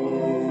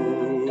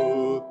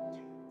soul.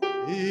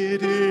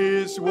 It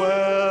is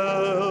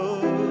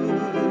well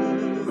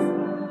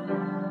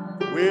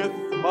with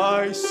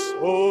my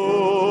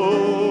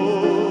soul.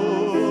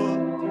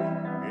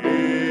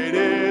 It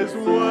is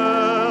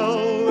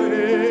well,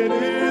 it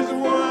is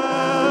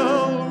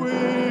well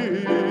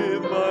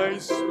with my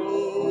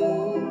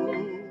soul.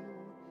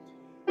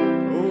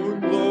 Oh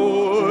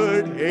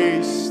Lord,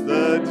 haste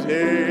the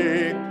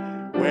day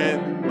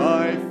when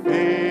my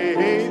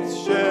faith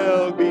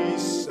shall be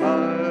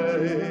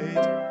sight,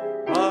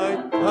 my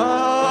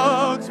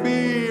clouds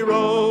be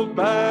rolled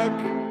back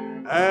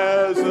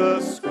as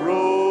a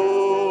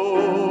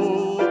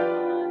scroll,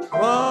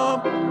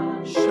 trump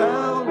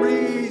shall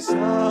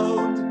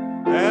resound,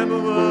 and the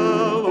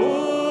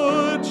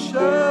Lord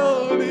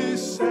shall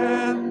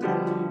descend,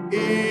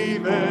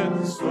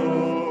 even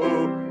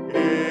so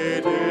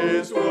it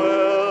is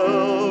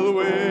well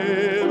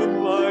with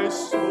my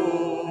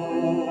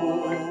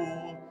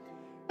soul.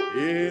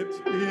 It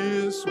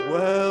is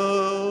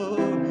well,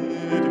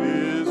 it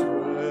is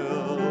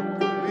well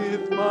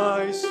with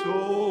my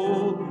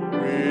soul,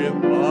 with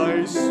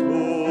my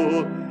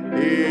soul.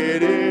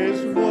 It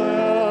is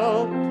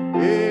well,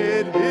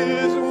 it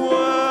is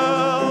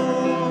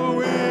well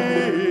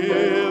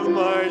with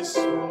my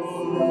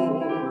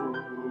soul.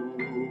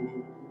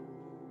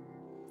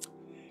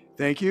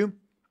 Thank you.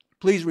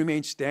 Please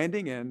remain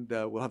standing, and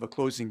we'll have a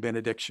closing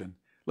benediction.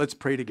 Let's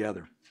pray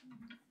together.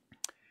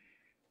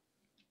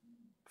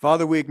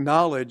 Father, we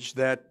acknowledge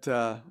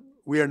that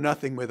we are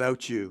nothing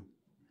without you.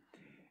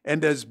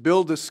 And as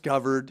Bill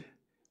discovered,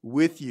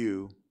 with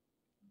you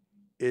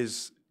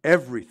is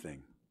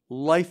everything,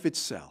 life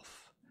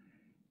itself.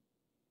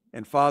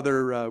 And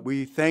Father,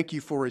 we thank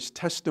you for his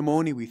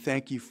testimony. We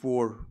thank you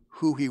for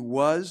who he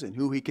was and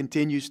who he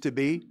continues to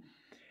be.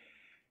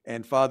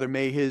 And Father,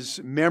 may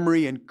his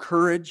memory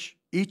encourage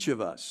each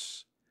of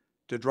us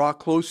to draw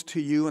close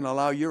to you and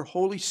allow your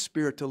Holy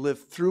Spirit to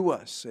live through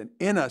us and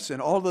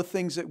in all the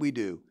things that we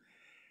do,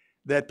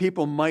 that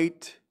people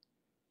might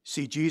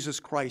see Jesus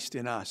Christ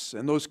in us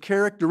and those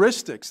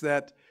characteristics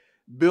that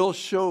Bill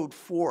showed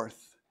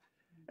forth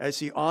as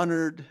he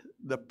honored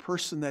the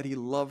person that he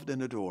loved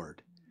and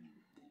adored.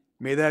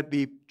 May that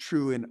be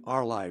true in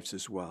our lives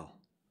as well.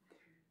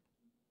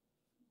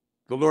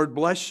 The Lord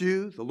bless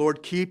you, the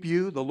Lord keep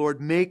you, the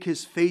Lord make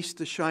his face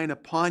to shine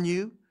upon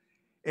you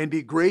and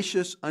be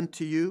gracious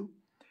unto you,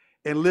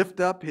 and lift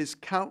up his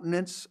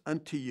countenance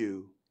unto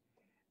you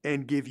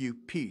and give you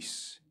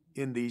peace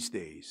in these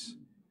days,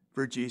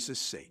 for Jesus'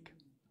 sake.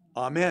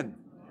 Amen.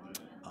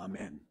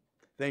 Amen.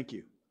 Thank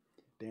you.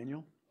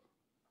 Daniel?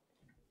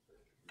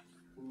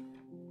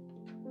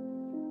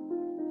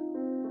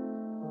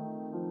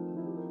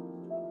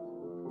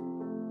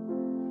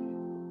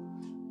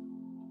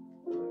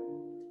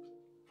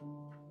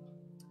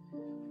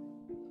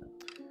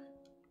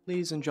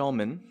 Ladies and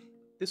gentlemen,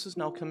 this is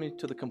now coming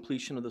to the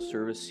completion of the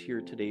service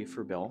here today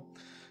for Bill.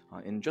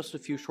 In just a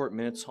few short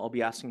minutes, I'll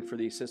be asking for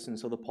the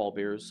assistance of the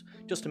pallbearers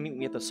just to meet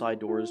me at the side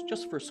doors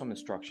just for some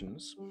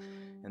instructions.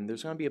 And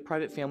there's going to be a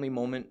private family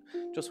moment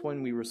just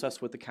when we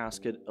recess with the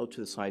casket out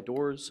to the side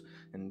doors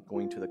and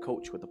going to the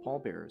coach with the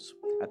pallbearers.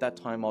 At that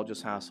time, I'll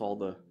just ask all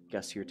the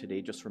guests here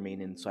today just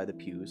remain inside the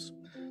pews.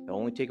 They'll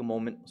only take a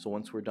moment, so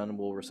once we're done,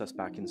 we'll recess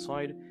back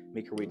inside,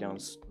 make our way down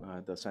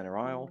the center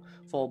aisle,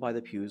 followed by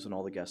the pews and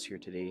all the guests here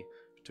today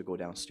to go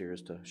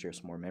downstairs to share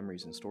some more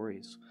memories and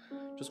stories.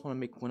 Just want to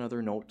make one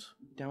other note.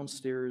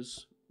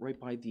 Downstairs, right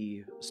by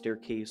the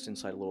staircase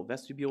inside a little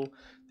vestibule,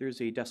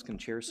 there's a desk and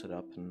chair set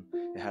up, and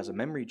it has a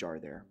memory jar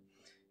there.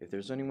 If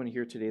there's anyone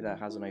here today that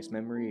has a nice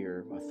memory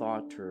or a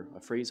thought or a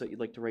phrase that you'd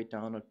like to write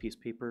down on a piece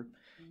of paper,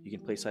 you can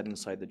place that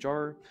inside the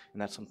jar,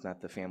 and that's something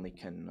that the family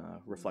can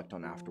reflect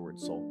on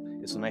afterwards. So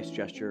it's a nice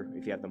gesture.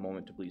 If you have the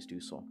moment to please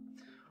do so.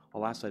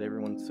 I'll ask that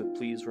everyone to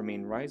please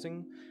remain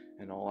rising,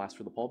 and I'll ask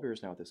for the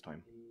pallbearers now at this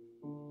time.